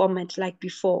crisp format like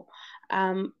before.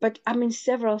 But I mean,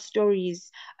 several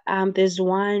stories. There's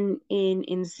one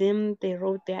in Zim, they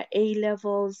wrote their A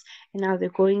levels, and now they're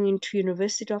going into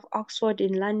University of Oxford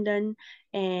in London.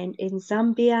 And in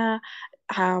Zambia,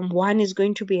 one is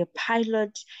going to be a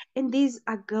pilot. And these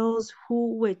are girls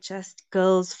who were just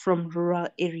girls from rural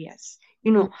areas.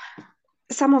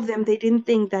 Some of them, they didn't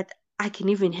think that I can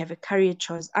even have a career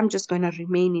choice. I'm just going to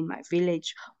remain in my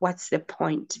village. What's the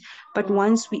point? But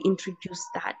once we introduced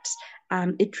that,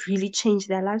 it really changed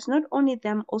their lives. Not only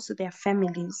them, also their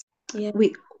families. Yeah.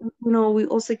 We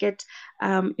also get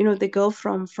the girl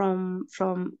from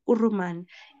Uruman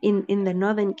in the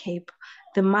Northern Cape.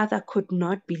 The mother could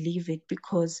not believe it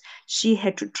because she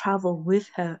had to travel with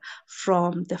her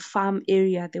from the farm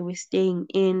area they were staying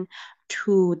in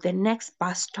to the next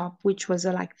bus stop, which was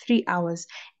like 3 hours.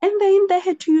 And then they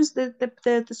had to use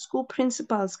the school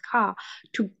principal's car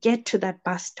to get to that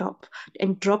bus stop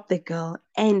and drop the girl.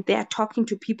 And they are talking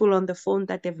to people on the phone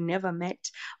that they've never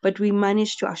met. But we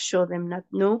managed to assure them that,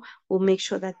 no, we'll make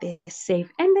sure that they're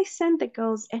safe. And they sent the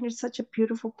girls, and it's such a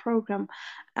beautiful program.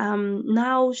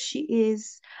 Now she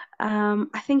is,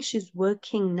 I think she's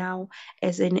working now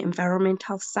as an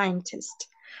environmental scientist.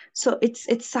 So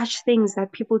it's such things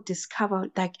that people discover,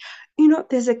 like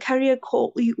there's a career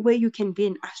call where you can be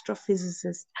an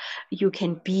astrophysicist, you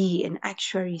can be an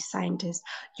actuary scientist,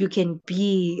 you can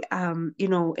be, a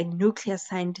nuclear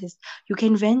scientist, you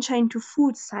can venture into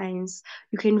food science,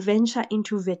 you can venture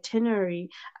into veterinary.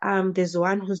 There's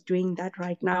one who's doing that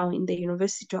right now in the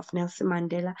University of Nelson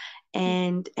Mandela,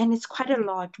 and it's quite a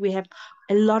lot. We have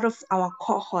a lot of our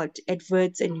cohort at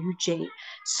Verts and UJ.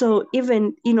 So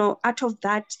even, out of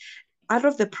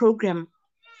the program,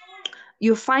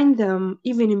 you find them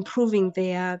even improving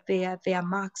their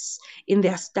marks in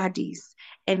their studies,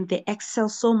 and they excel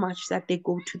so much that they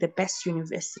go to the best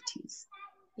universities.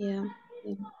 Yeah.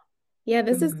 Yeah,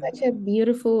 this is such a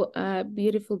beautiful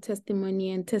testimony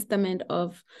and testament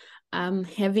of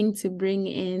having to bring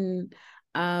in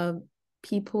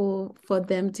people for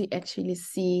them to actually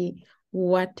see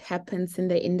what happens in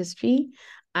the industry.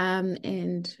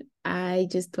 And I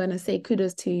just want to say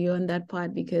kudos to you on that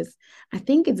part, because I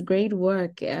think it's great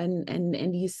work,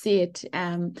 and you see it.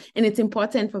 And it's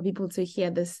important for people to hear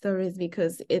the stories,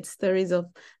 because it's stories of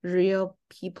real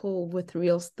people with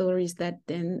real stories that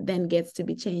then gets to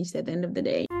be changed at the end of the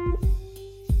day.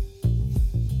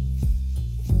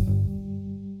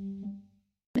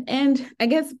 And I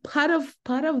guess part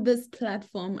of this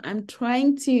platform, I'm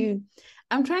trying to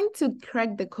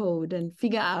crack the code and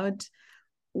figure out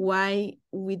why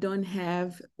we don't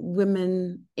have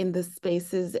women in the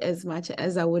spaces as much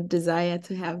as I would desire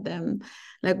to have them.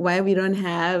 Like, why we don't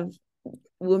have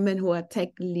women who are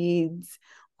tech leads,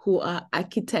 who are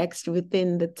architects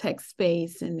within the tech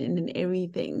space and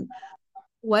everything.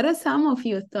 What are some of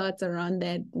your thoughts around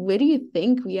that? Where do you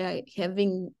think we are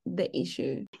having the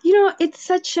issue? It's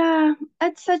such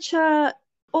a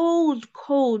old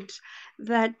code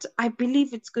that I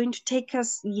believe it's going to take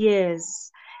us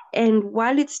years. And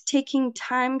while it's taking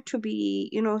time to be,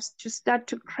 to start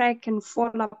to crack and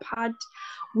fall apart,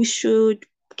 we should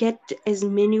get as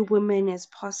many women as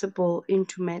possible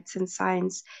into maths and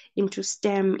science, into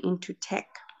STEM, into tech.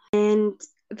 And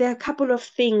there are a couple of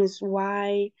things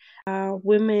why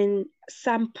women,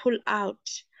 some pull out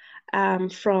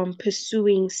from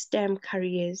pursuing STEM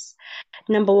careers.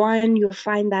 Number one, you'll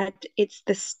find that it's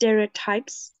the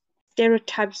stereotypes.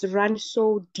 Stereotypes run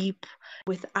so deep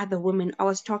with other women. I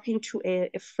was talking to a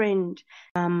friend,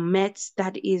 Matt,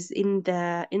 that is in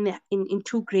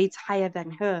 2 grades higher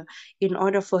than her, in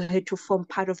order for her to form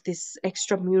part of this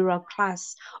extramural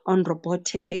class on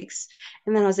robotics.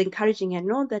 And then I was encouraging her,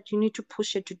 no, that you need to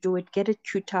push her to do it, get a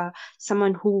tutor,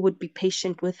 someone who would be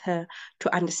patient with her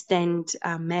to understand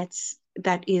maths.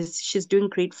 That is, she's doing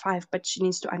grade 5, but she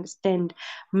needs to understand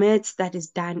maths that is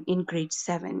done in grade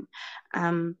 7.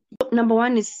 Number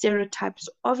one is stereotypes.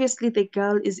 Obviously, the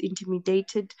girl is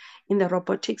intimidated in the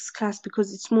robotics class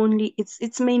because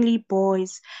it's mainly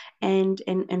boys and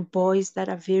boys that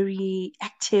are very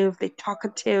active, they're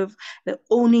talkative, they're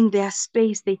owning their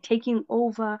space, they're taking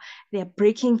over, they're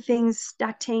breaking things,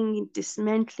 starting,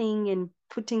 dismantling, and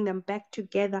putting them back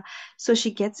together. So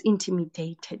she gets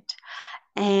intimidated.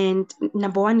 And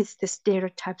number one is the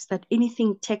stereotypes that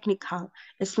anything technical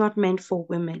is not meant for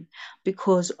women,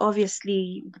 because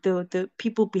obviously the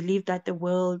people believe that the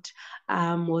world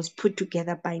was put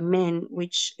together by men,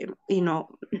 which,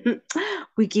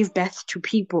 we give birth to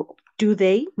people. Do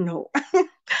they? No.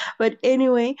 But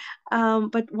anyway,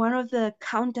 but one of the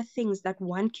counter things that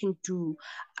one can do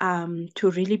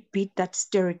to really beat that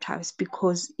stereotypes,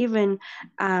 because even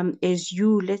as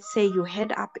you, let's say you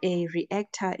head up a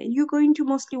reactor and you're going to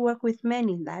mostly work with men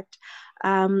in that,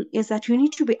 is that you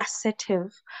need to be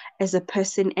assertive as a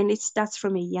person, and it starts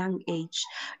from a young age.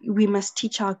 We must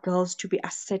teach our girls to be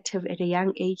assertive at a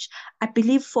young age. I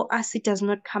believe for us, it does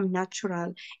not come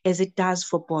natural as it does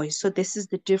for boys. So this is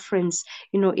the difference,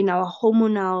 in our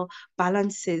hormonal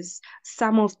balances.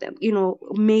 Some of them,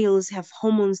 males have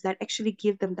hormones that actually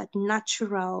give them that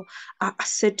natural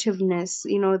assertiveness,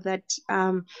 that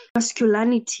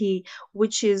masculinity,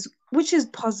 which is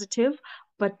positive.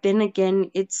 But then again,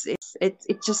 it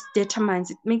just determines,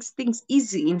 it makes things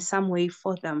easy in some way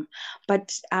for them.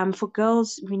 But for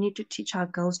girls, we need to teach our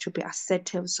girls to be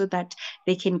assertive so that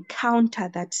they can counter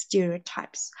that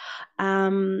stereotypes.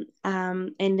 And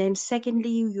then secondly,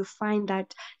 you find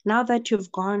that now that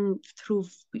you've gone through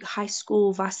high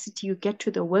school, varsity, you get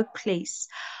to the workplace,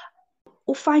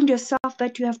 or find yourself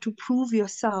that you have to prove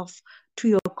yourself to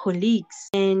your colleagues,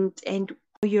 and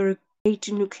you're a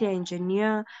great nuclear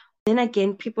engineer, Then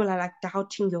again, people are like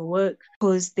doubting your work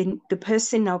because the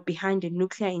person now behind the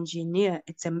nuclear engineer,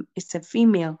 it's a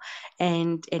female,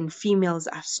 and females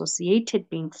are associated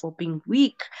for being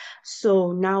weak.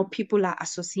 So now people are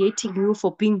associating you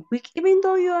for being weak, even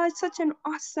though you are such an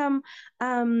awesome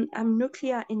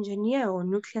nuclear engineer or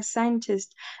nuclear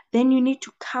scientist. Then you need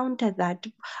to counter that.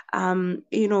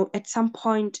 At some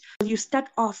point you start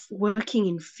off working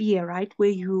in fear, right? Where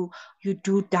you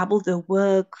do double the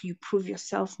work, you prove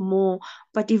yourself more,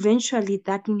 but eventually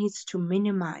that needs to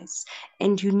minimize,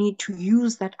 and you need to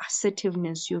use that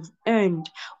assertiveness you've earned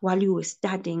while you were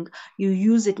studying. You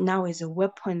use it now as a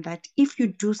weapon that if you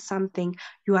do something,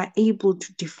 you are able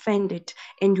to defend it,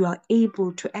 and you are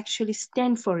able to actually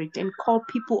stand for it and call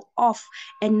people off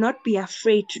and not be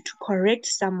afraid to correct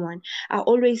someone. I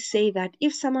always say that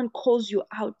if someone calls you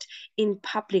out in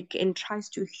public and tries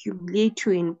to humiliate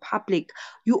you in public,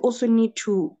 you also need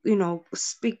to,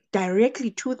 speak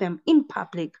directly to them in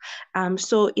public.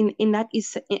 So in that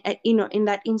is, in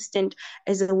that instant,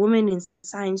 as a woman in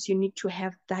science, you need to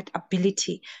have that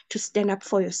ability to stand up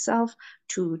for yourself,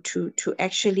 to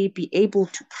actually be able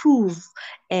to prove,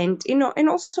 and and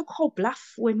also call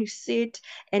bluff when you see it,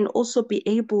 and also be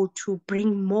able to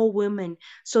bring more women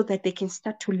so that they can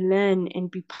start to learn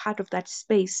and be part of that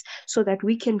space, so that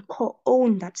we can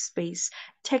co-own that space.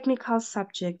 Technical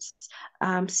subjects,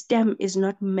 STEM is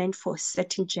not meant for a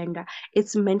certain gender.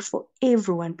 It's meant for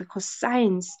everyone, because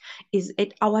science is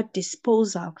at our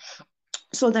disposal,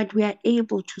 so that we are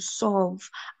able to solve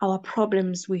our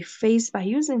problems we face by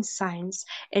using science,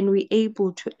 and we're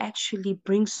able to actually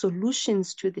bring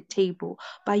solutions to the table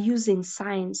by using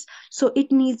science. So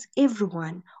it needs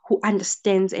everyone who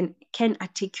understands and can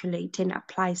articulate and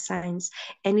apply science,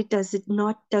 and does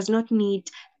not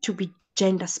need to be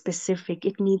gender specific.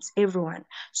 It needs everyone.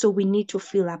 So we need to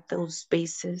fill up those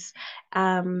spaces.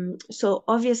 So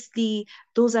obviously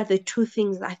those are the two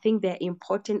things I think they're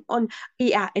important. And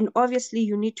obviously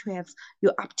you need to have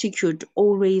your aptitude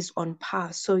always on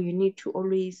par. So you need to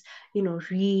always,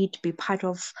 read, be part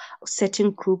of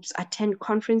certain groups, attend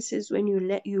conferences when you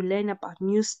learn about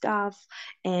new stuff,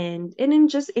 and then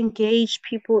just engage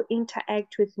people,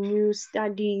 interact with new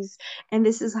studies. And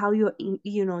this is how you're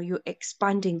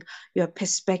expanding your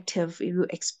perspective, you're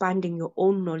expanding your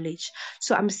own knowledge.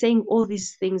 So I'm saying all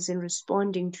these things in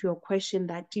responding to your question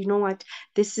that, you know what,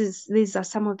 these are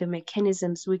some of the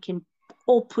mechanisms we can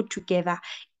all put together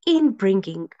in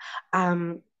bringing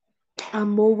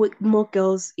more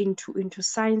girls into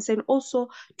science, and also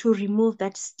to remove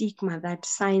that stigma that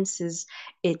science is,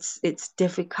 it's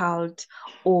difficult,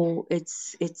 or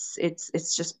it's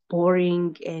just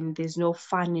boring and there's no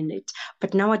fun in it.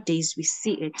 But nowadays we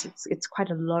see it's quite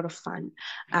a lot of fun.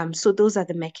 So those are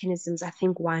the mechanisms I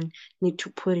think one need to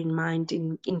put in mind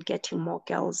in getting more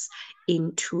girls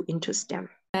into STEM.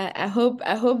 I hope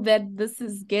that this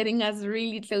is getting us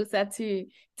really closer to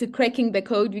cracking the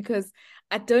code, because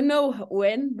I don't know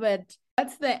when, but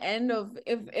that's the end of,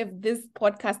 if this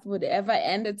podcast would ever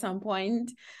end at some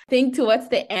point. I think towards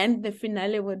the end, the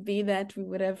finale would be that we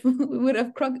would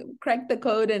have cracked the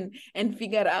code and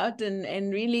figured out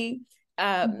and really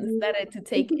started to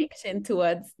take action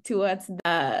towards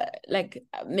like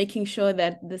making sure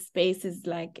that the space is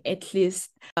like at least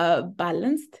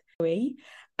balanced way.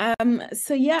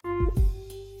 So yeah.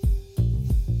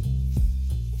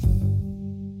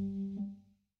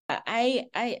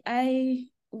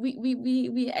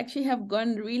 We actually have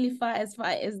gone really far as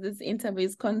this interview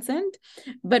is concerned,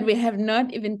 but we have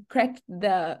not even cracked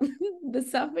the the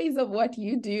surface of what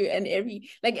you do and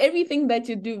everything that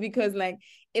you do, because like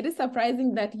it is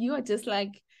surprising that you are just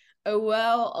like a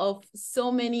well of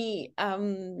so many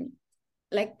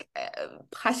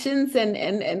passions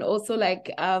and also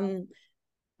like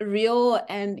real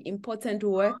and important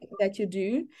work that you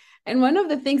do. And one of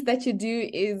the things that you do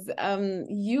is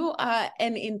you are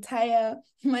an entire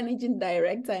managing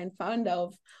director and founder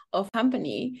of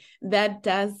company that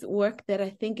does work that I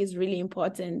think is really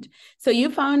important. So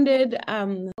you founded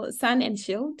Sun and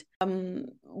Shield,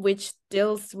 which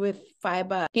deals with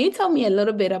fiber. Can you tell me a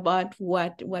little bit about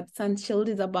what Sun Shield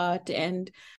is about and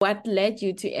what led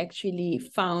you to actually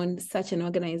found such an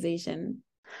organization?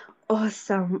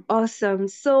 Awesome.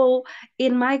 So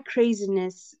in my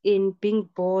craziness in being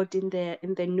bored in the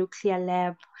nuclear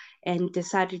lab, and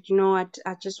decided, you know what,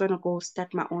 I just want to go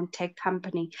start my own tech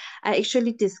company, I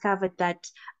actually discovered that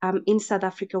in South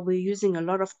Africa we're using a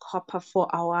lot of copper for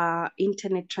our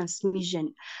internet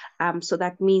transmission. So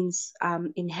that means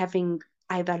in having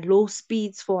either low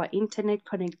speeds for internet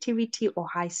connectivity or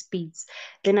high speeds.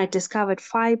 Then I discovered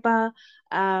fiber.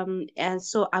 And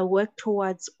so I worked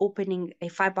towards opening a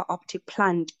fiber optic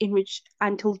plant, in which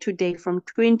until today, from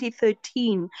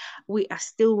 2013, we are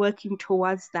still working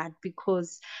towards that,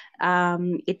 because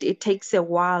it takes a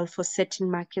while for certain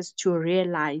markets to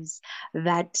realize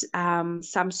that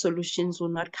some solutions will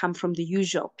not come from the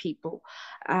usual people.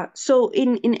 So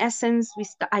in essence,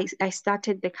 I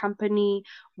started the company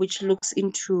which looks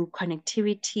into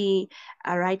connectivity.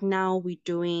 Right now, we're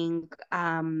doing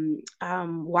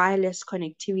wireless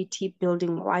connectivity,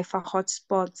 building Wi-Fi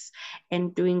hotspots,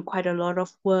 and doing quite a lot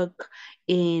of work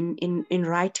in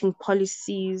writing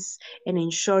policies and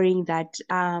ensuring that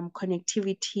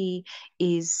connectivity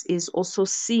is also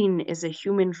seen as a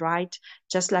human right,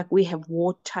 just like we have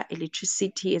water,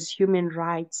 electricity as human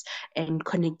rights, and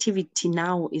connectivity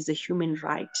now is a human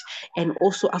right, and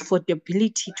also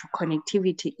affordability to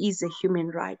connectivity is a human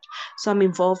right. So I'm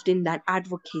involved in that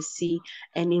advocacy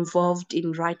and involved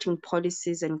in writing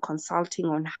policies and consulting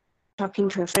on talking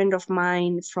to a friend of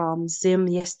mine from Zim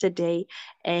yesterday,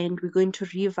 and we're going to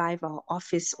revive our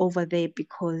office over there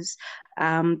because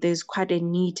there's quite a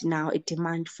need now, a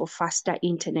demand for faster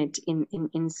internet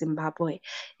in Zimbabwe.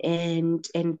 And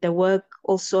the work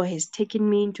also has taken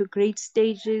me into great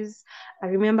stages. I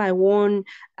remember I won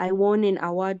an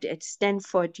award at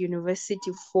Stanford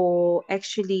University for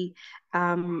actually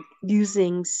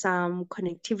using some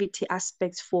connectivity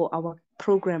aspects for our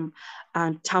program,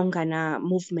 Taungana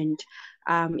movement,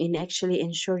 in actually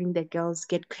ensuring that girls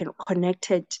get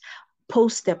connected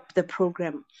post the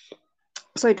program.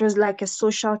 So it was like a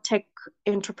social tech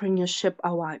entrepreneurship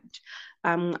award.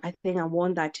 I think I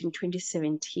won that in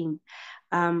 2017.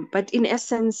 But in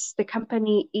essence, the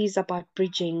company is about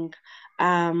bridging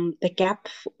the gap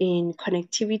in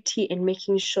connectivity and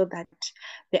making sure that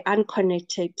the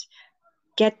unconnected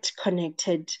get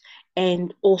connected,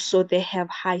 and also they have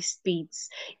high speeds.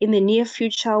 In the near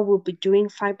future, we'll be doing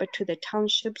fiber to the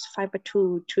townships, fiber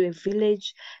to a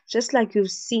village. Just like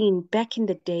you've seen back in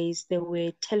the days, there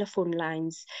were telephone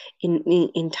lines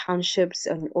in townships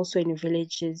and also in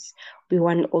villages. We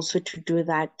want also to do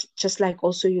that. Just like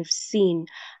also you've seen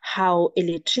how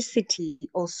electricity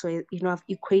also, I've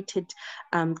equated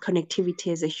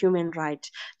connectivity as a human right.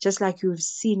 Just like you've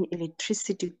seen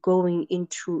electricity going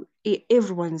into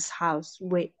everyone's house,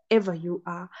 wherever you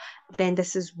are, then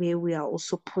this is where we are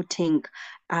also putting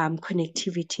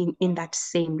connectivity in that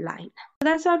same line.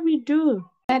 That's what we do.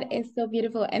 That is so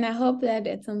beautiful. And I hope that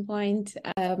at some point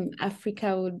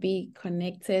Africa would be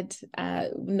connected,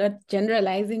 not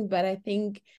generalizing, but I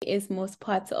think it's most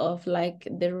parts of like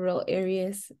the rural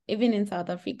areas, even in South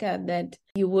Africa, that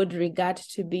you would regard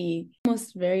to be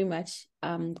almost very much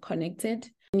connected.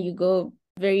 When you go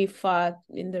very far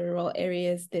in the rural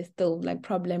areas, there's still like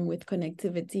problem with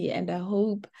connectivity. And I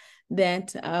hope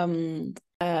that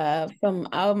from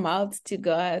our mouths to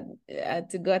God,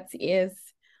 to God's ears,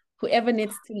 whoever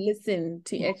needs to listen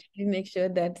to actually make sure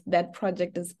that that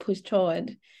project is pushed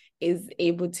forward is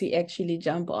able to actually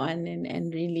jump on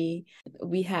and really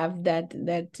we have that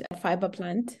fiber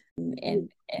plant and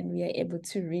we are able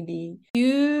to really.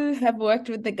 You have worked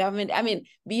with the government. I mean,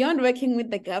 beyond working with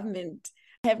the government,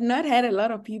 I have not had a lot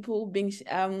of people being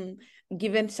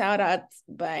given shout outs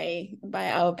by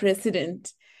our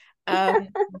president.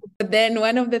 But then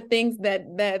one of the things that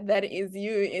is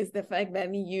you is the fact that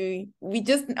we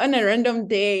just on a random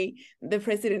day, the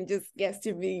president just gets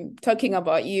to be talking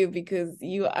about you because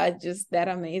you are just that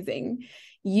amazing.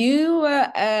 You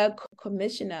were a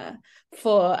commissioner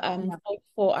for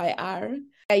IR.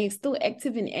 Are you still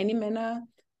active in any manner?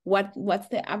 What's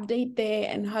the update there,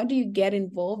 and how do you get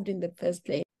involved in the first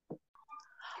place?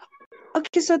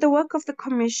 Okay, so the work of the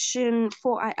Commission,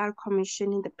 4IR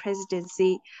Commission in the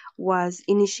presidency was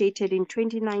initiated in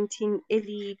 2019,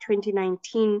 early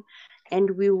 2019,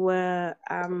 and we were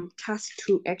tasked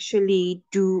to actually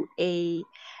do a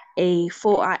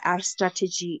 4IR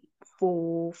strategy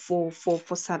for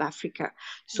South Africa.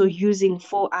 So using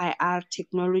 4IR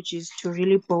technologies to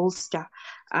really bolster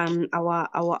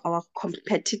our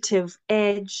competitive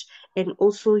edge, and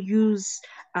also use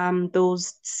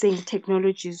those same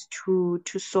technologies to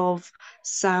solve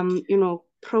some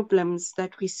problems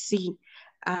that we see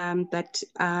that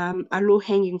are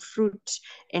low-hanging fruit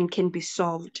and can be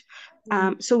solved.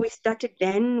 So we started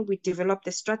then, we developed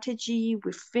the strategy,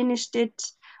 we finished it.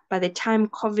 By the time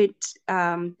COVID,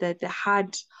 the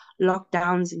hard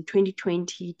lockdowns in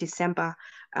 2020, December,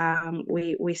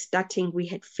 we're starting, we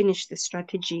had finished the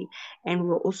strategy, and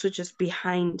we're also just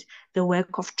behind the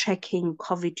work of tracking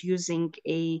COVID using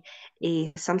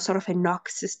some sort of a NOC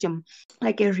system,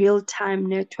 like a real-time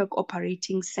network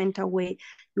operating center, where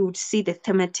you would see the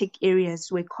thematic areas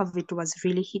where COVID was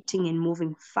really hitting and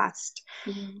moving fast.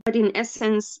 Mm-hmm. But in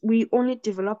essence, we only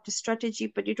developed a strategy,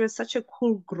 but it was such a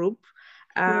cool group.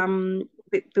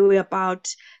 There were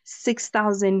about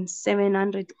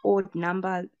 6,700 odd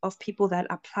number of people that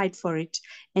applied for it,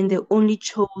 and they only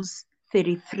chose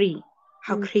 33.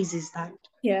 How crazy is that?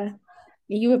 Yeah,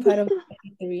 you were part of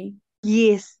 33.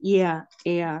 Yes, yeah.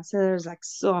 So it was like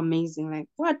so amazing. Like,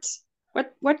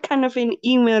 what kind of an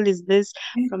email is this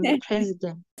from the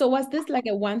president? So was this like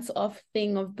a once-off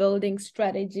thing of building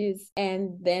strategies,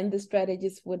 and then the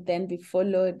strategies would then be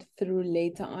followed through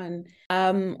later on?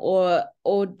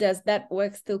 Or does that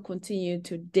work still continue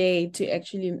today to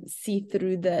actually see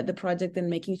through the project and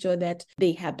making sure that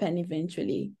they happen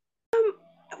eventually?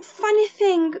 Funny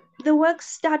thing, the work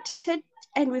started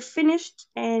and we finished,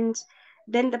 and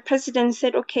then the president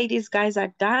said, okay, these guys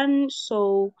are done,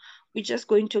 so we're just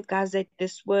going to gazette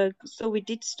this work. So we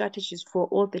did strategies for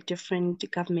all the different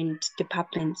government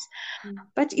departments.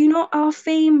 But our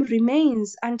fame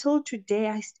remains until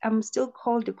today. I'm still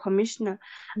called a commissioner.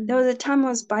 There was a time I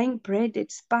was buying bread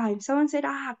at Spa, and someone said,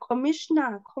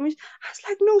 commissioner. I was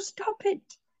like, no, stop it.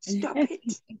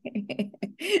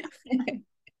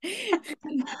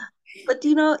 But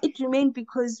it remained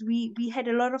because we had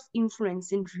a lot of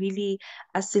influence in really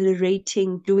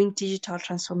doing digital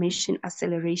transformation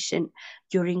acceleration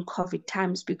during COVID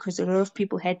times, because a lot of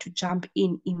people had to jump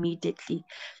in immediately.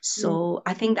 So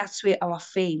I think that's where our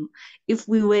fame. If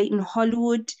we were in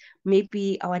Hollywood,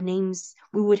 maybe our names,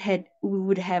 we would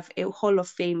have a Hall of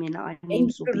Fame, and our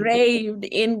names will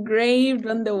be engraved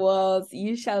on the walls.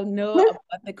 You shall know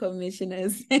about the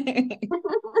commissioners.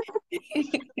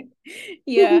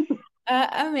 Yeah.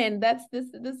 I mean, this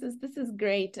is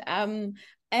great. And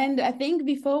I think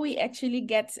before we actually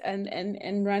get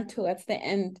and run towards the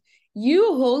end,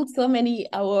 you hold so many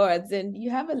awards, and you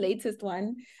have a latest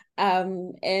one.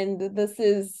 And this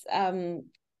is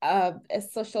a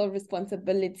social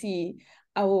responsibility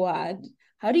award.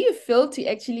 How do you feel to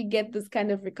actually get this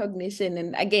kind of recognition?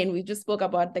 And again, we just spoke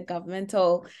about the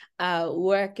governmental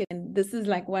work, and this is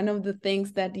like one of the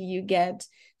things that you get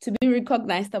to be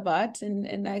recognized about.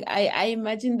 And I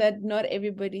imagine that not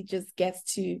everybody just gets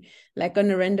to, like on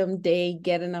a random day,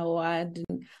 get an award.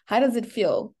 And how does it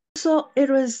feel? So it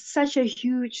was such a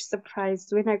huge surprise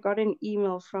when I got an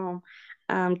email from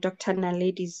Dr.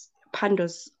 Naledi's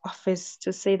Pando's office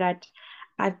to say that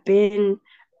I've been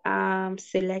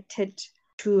selected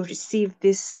to receive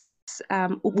this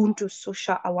Ubuntu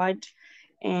Social Award,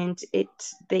 and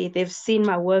they've seen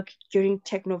my work during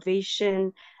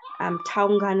Technovation,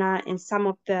 Taungana, and some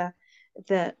of the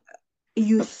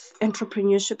youth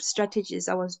entrepreneurship strategies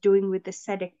I was doing with the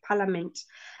SADC Parliament.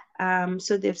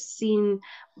 So they've seen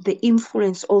the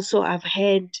influence also I've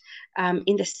had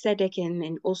in the SADC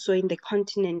and also in the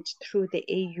continent through the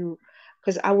AU,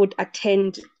 because I would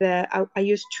attend I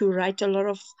used to write a lot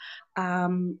of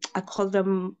I call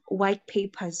them white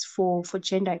papers for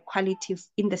gender equality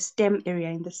in the STEM area,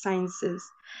 in the sciences.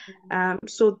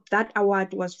 So that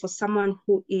award was for someone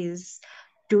who is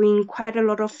doing quite a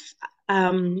lot of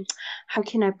how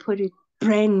can I put it,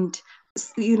 brand,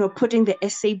 putting the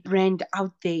SA brand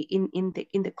out there in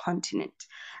the continent.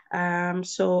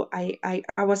 So I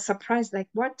was surprised, like,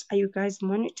 what are you guys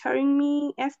monitoring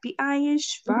me,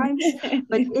 FBI-ish vibes?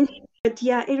 But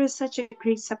yeah, it was such a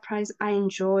great surprise. I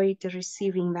enjoyed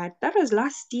receiving that. That was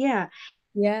last year.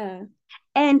 Yeah.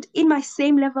 And in my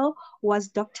same level was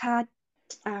Dr.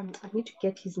 I need to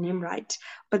get his name right,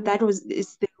 but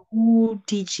it's the WHO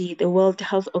DG, the World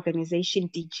Health Organization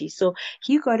DG. So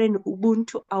he got an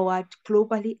Ubuntu award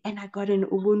globally, and I got an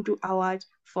Ubuntu award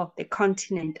for the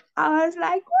continent. I was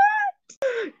like,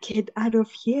 what? Get out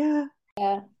of here.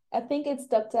 Yeah, I think it's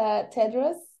Dr.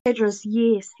 Tedros. Tedros,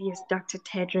 yes, Dr.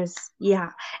 Tedros,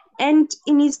 yeah. And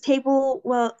in his table,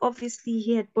 well, obviously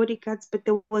he had bodyguards, but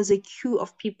there was a queue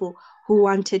of people who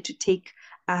wanted to take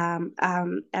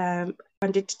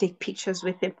pictures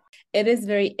with him. It is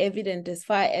very evident, as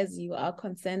far as you are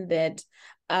concerned, that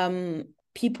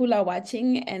people are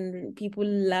watching and people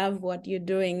love what you're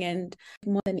doing. And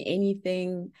more than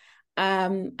anything,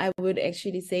 I would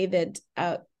actually say that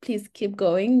please keep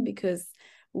going, because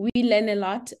we learn a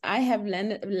lot. I have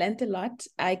learned a lot.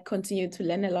 I continue to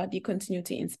learn a lot. You continue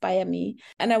to inspire me.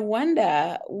 And I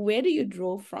wonder, where do you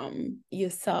draw from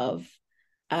yourself?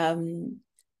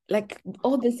 Like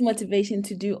all this motivation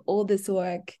to do all this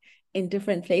work, in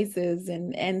different places,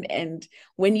 and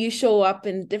when you show up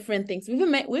in different things.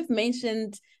 We've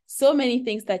mentioned so many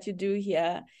things that you do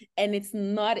here, and it's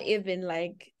not even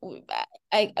like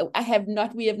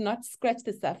we have not scratched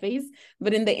the surface,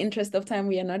 but in the interest of time,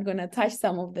 we are not going to touch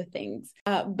some of the things.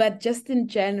 But just in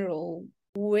general,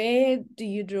 where do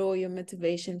you draw your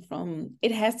motivation from?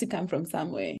 It has to come from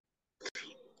somewhere.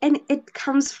 And it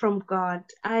comes from God.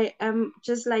 I am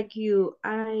just like you.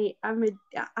 I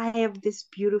have this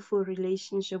beautiful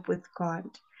relationship with God.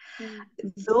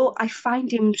 Though I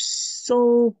find him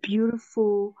so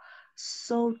beautiful,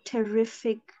 so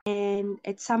terrific, and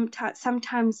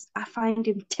sometimes I find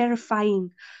him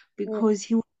terrifying because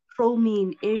he will throw me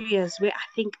in areas where I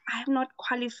think I'm not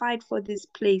qualified for this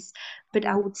place, but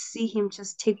I would see him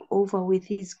just take over with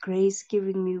his grace,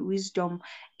 giving me wisdom,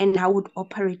 and I would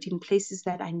operate in places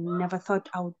that I never thought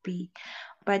I would be.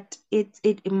 But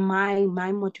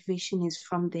my motivation is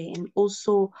from there, and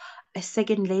also a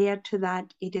second layer to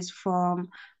that, it is from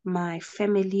my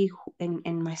family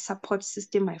and my support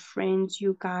system, my friends,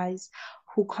 you guys,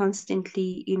 who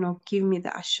constantly, give me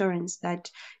the assurance that,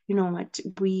 you know what,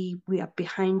 we are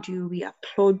behind you, we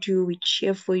applaud you, we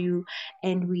cheer for you,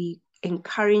 and we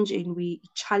encourage and we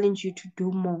challenge you to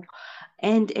do more.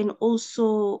 And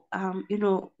also,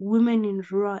 women in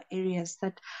rural areas,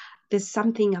 that there's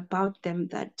something about them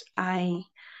that I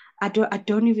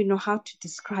don't even know how to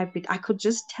describe it. I could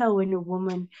just tell when a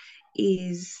woman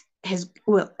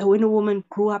when a woman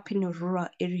grew up in a rural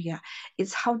area,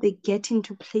 it's how they get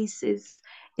into places,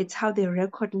 it's how they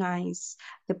recognize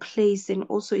the place, and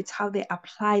also it's how they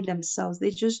apply themselves. They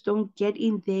just don't get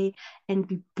in there and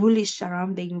be bullish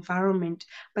around the environment,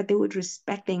 but they would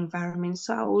respect the environment.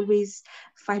 So I always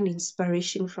find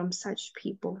inspiration from such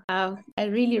people. Wow, I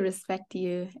really respect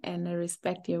you and I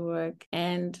respect your work.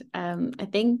 And I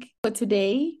think for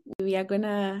today, we are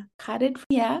gonna cut it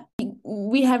here.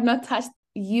 We have not touched.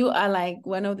 You are like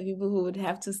one of the people who would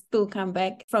have to still come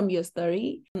back from your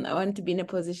story. I want to be in a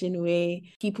position where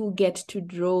people get to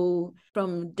draw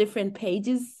from different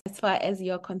pages as far as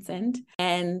you're concerned.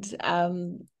 And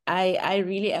I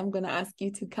really am going to ask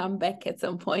you to come back at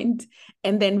some point,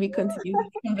 and then we continue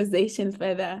the conversation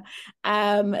further.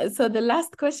 So the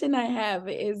last question I have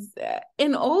is,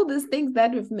 in all these things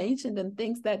that we've mentioned and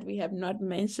things that we have not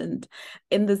mentioned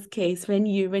in this case, when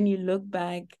you look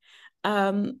back,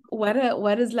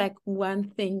 what is like one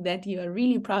thing that you are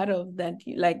really proud of, that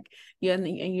you like, you're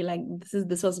like,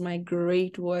 this was my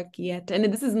great work yet? And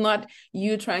this is not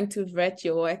you trying to vet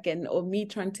your work or me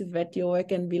trying to vet your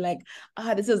work and be like,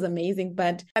 this is amazing,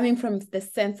 but coming from the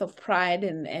sense of pride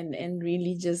and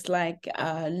really just like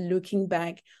looking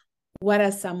back, what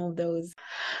are some of those?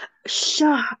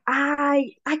 Sure.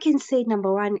 I can say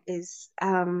number one is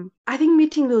I think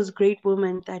meeting those great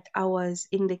women that I was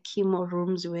in the chemo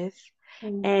rooms with,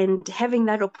 and having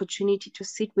that opportunity to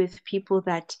sit with people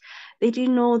that they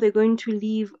didn't know they're going to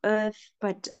leave Earth,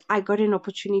 but I got an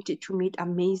opportunity to meet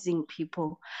amazing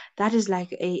people. That is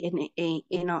like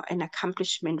an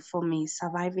accomplishment for me,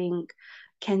 surviving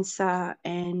cancer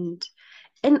and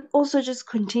also just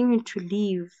continue to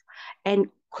live and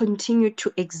continue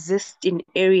to exist in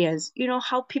areas. You know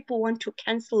how people want to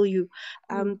cancel you.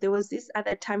 There was this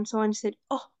other time someone said,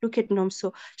 oh, look at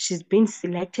Nomso, she's been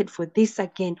selected for this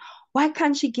again, why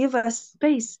can't she give us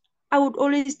space? I would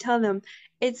always tell them,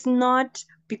 it's not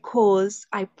because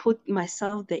I put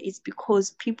myself there, it's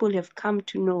because people have come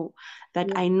to know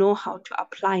that I know how to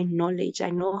apply knowledge,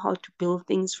 I know how to build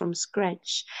things from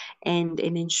scratch and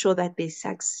ensure that they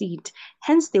succeed.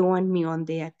 Hence, they want me on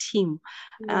their team.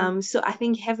 So I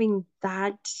think having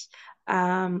that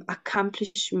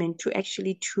accomplishment to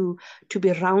actually to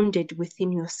be rounded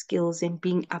within your skills and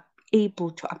being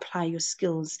able to apply your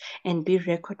skills and be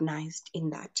recognized in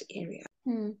that area.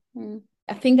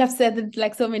 I think I've said it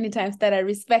like so many times that I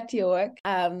respect your work,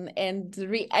 and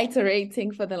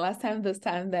reiterating for the last time this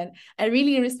time that I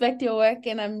really respect your work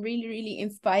and I'm really, really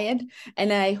inspired.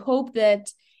 And I hope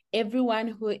that everyone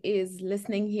who is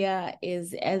listening here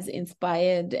is as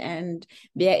inspired and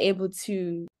they're able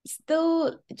to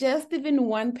still just even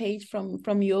one page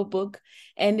from your book,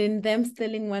 and in them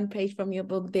stealing one page from your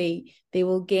book, they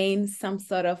will gain some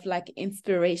sort of like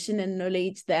inspiration and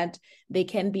knowledge that they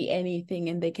can be anything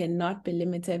and they cannot be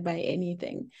limited by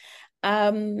anything.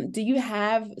 Do you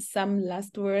have some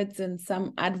last words and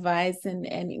some advice and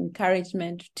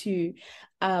encouragement to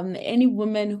any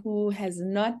woman who has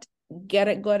not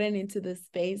gotten into the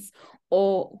space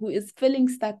or who is feeling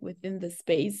stuck within the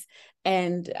space,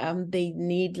 and they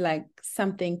need like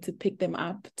something to pick them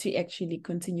up to actually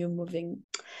continue moving?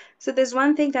 So there's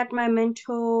one thing that my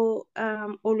mentor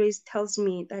always tells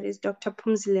me, that is Dr.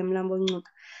 Pumzile Mlambo.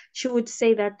 She would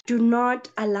say that do not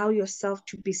allow yourself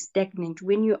to be stagnant.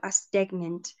 When you are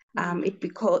stagnant,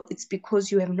 it's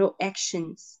because you have no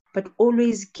actions, but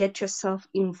always get yourself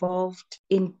involved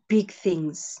in big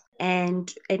things.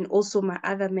 And also my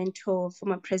other mentor,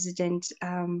 former president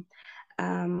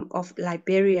of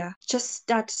Liberia, just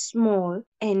start small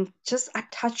and just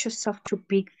attach yourself to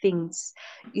big things.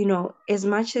 As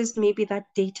much as maybe that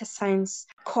data science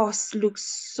course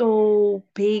looks so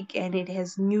big and it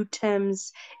has new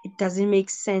terms, it doesn't make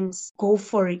sense, go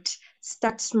for it.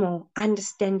 Start small,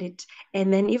 understand it,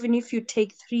 and then even if you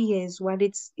take 3 years,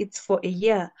 it's for a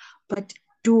year, but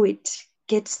do it,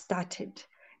 get started.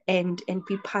 And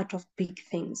be part of big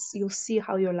things. You'll see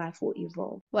how your life will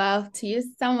evolve. Wow, to you,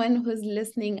 someone who's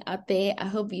listening out there, I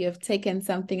hope you have taken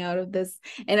something out of this.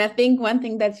 And I think one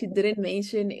thing that you didn't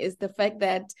mention is the fact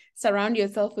that surround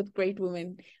yourself with great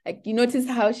women. Like, you notice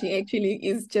how she actually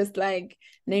is just like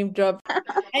name drop.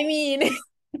 I mean,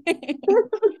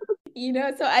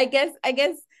 so I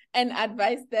guess an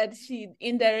advice that she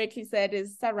indirectly said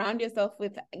is surround yourself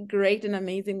with great and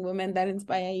amazing women that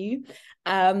inspire you.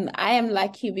 I am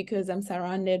lucky because I'm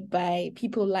surrounded by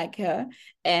people like her,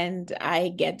 and I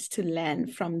get to learn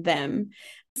from them.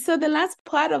 So the last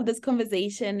part of this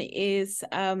conversation is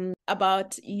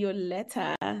about your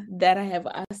letter that I have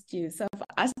asked you. So I've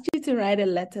asked you to write a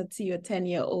letter to your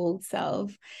 10-year-old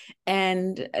self.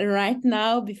 And right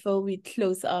now, before we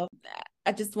close off,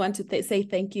 I just want to say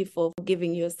thank you for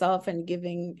giving yourself and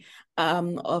giving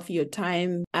of your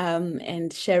time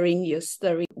and sharing your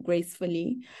story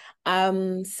gracefully.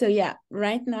 So yeah,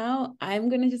 right now, I'm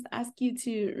going to just ask you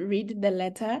to read the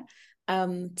letter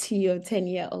to your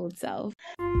 10-year-old self.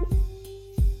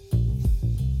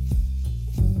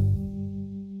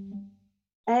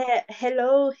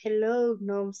 Hello,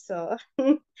 Nomso.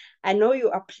 I know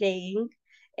you are playing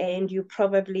and you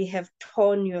probably have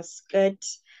torn your skirt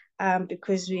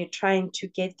because we are trying to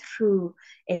get through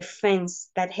a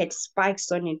fence that had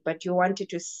spikes on it, but you wanted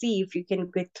to see if you can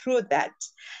get through that.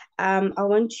 I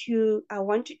want you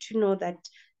to know that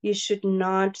you should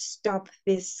not stop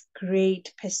this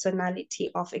great personality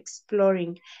of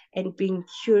exploring and being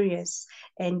curious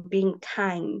and being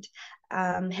kind.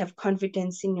 Have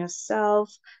confidence in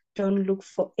yourself. Don't look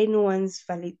for anyone's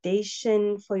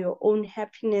validation, for your own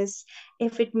happiness.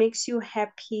 If it makes you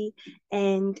happy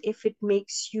and if it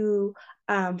makes you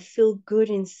feel good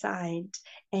inside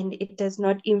and it does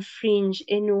not infringe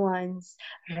anyone's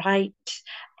right,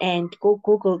 and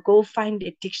go find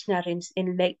a dictionary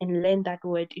and learn that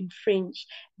word infringe,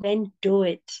 then do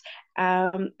it.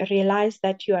 Realize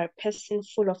that you are a person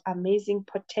full of amazing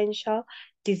potential,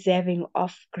 deserving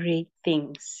of great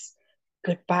things.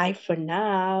 Goodbye for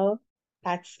now.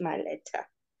 That's my letter.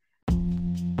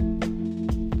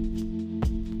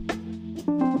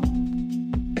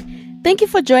 Thank you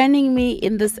for joining me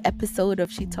in this episode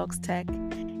of She Talks Tech.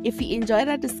 If you enjoyed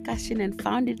our discussion and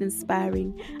found it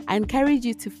inspiring, I encourage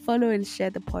you to follow and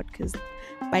share the podcast.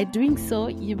 By doing so,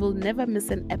 you will never miss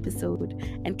an episode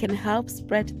and can help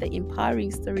spread the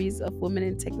empowering stories of women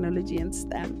in technology and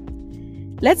STEM.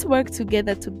 Let's work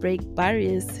together to break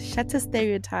barriers, shatter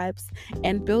stereotypes,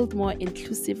 and build more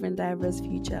inclusive and diverse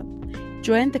future.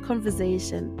 Join the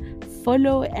conversation,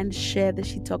 follow and share the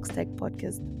She Talks Tech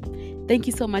podcast. Thank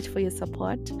you so much for your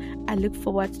support. I look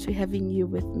forward to having you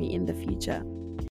with me in the future.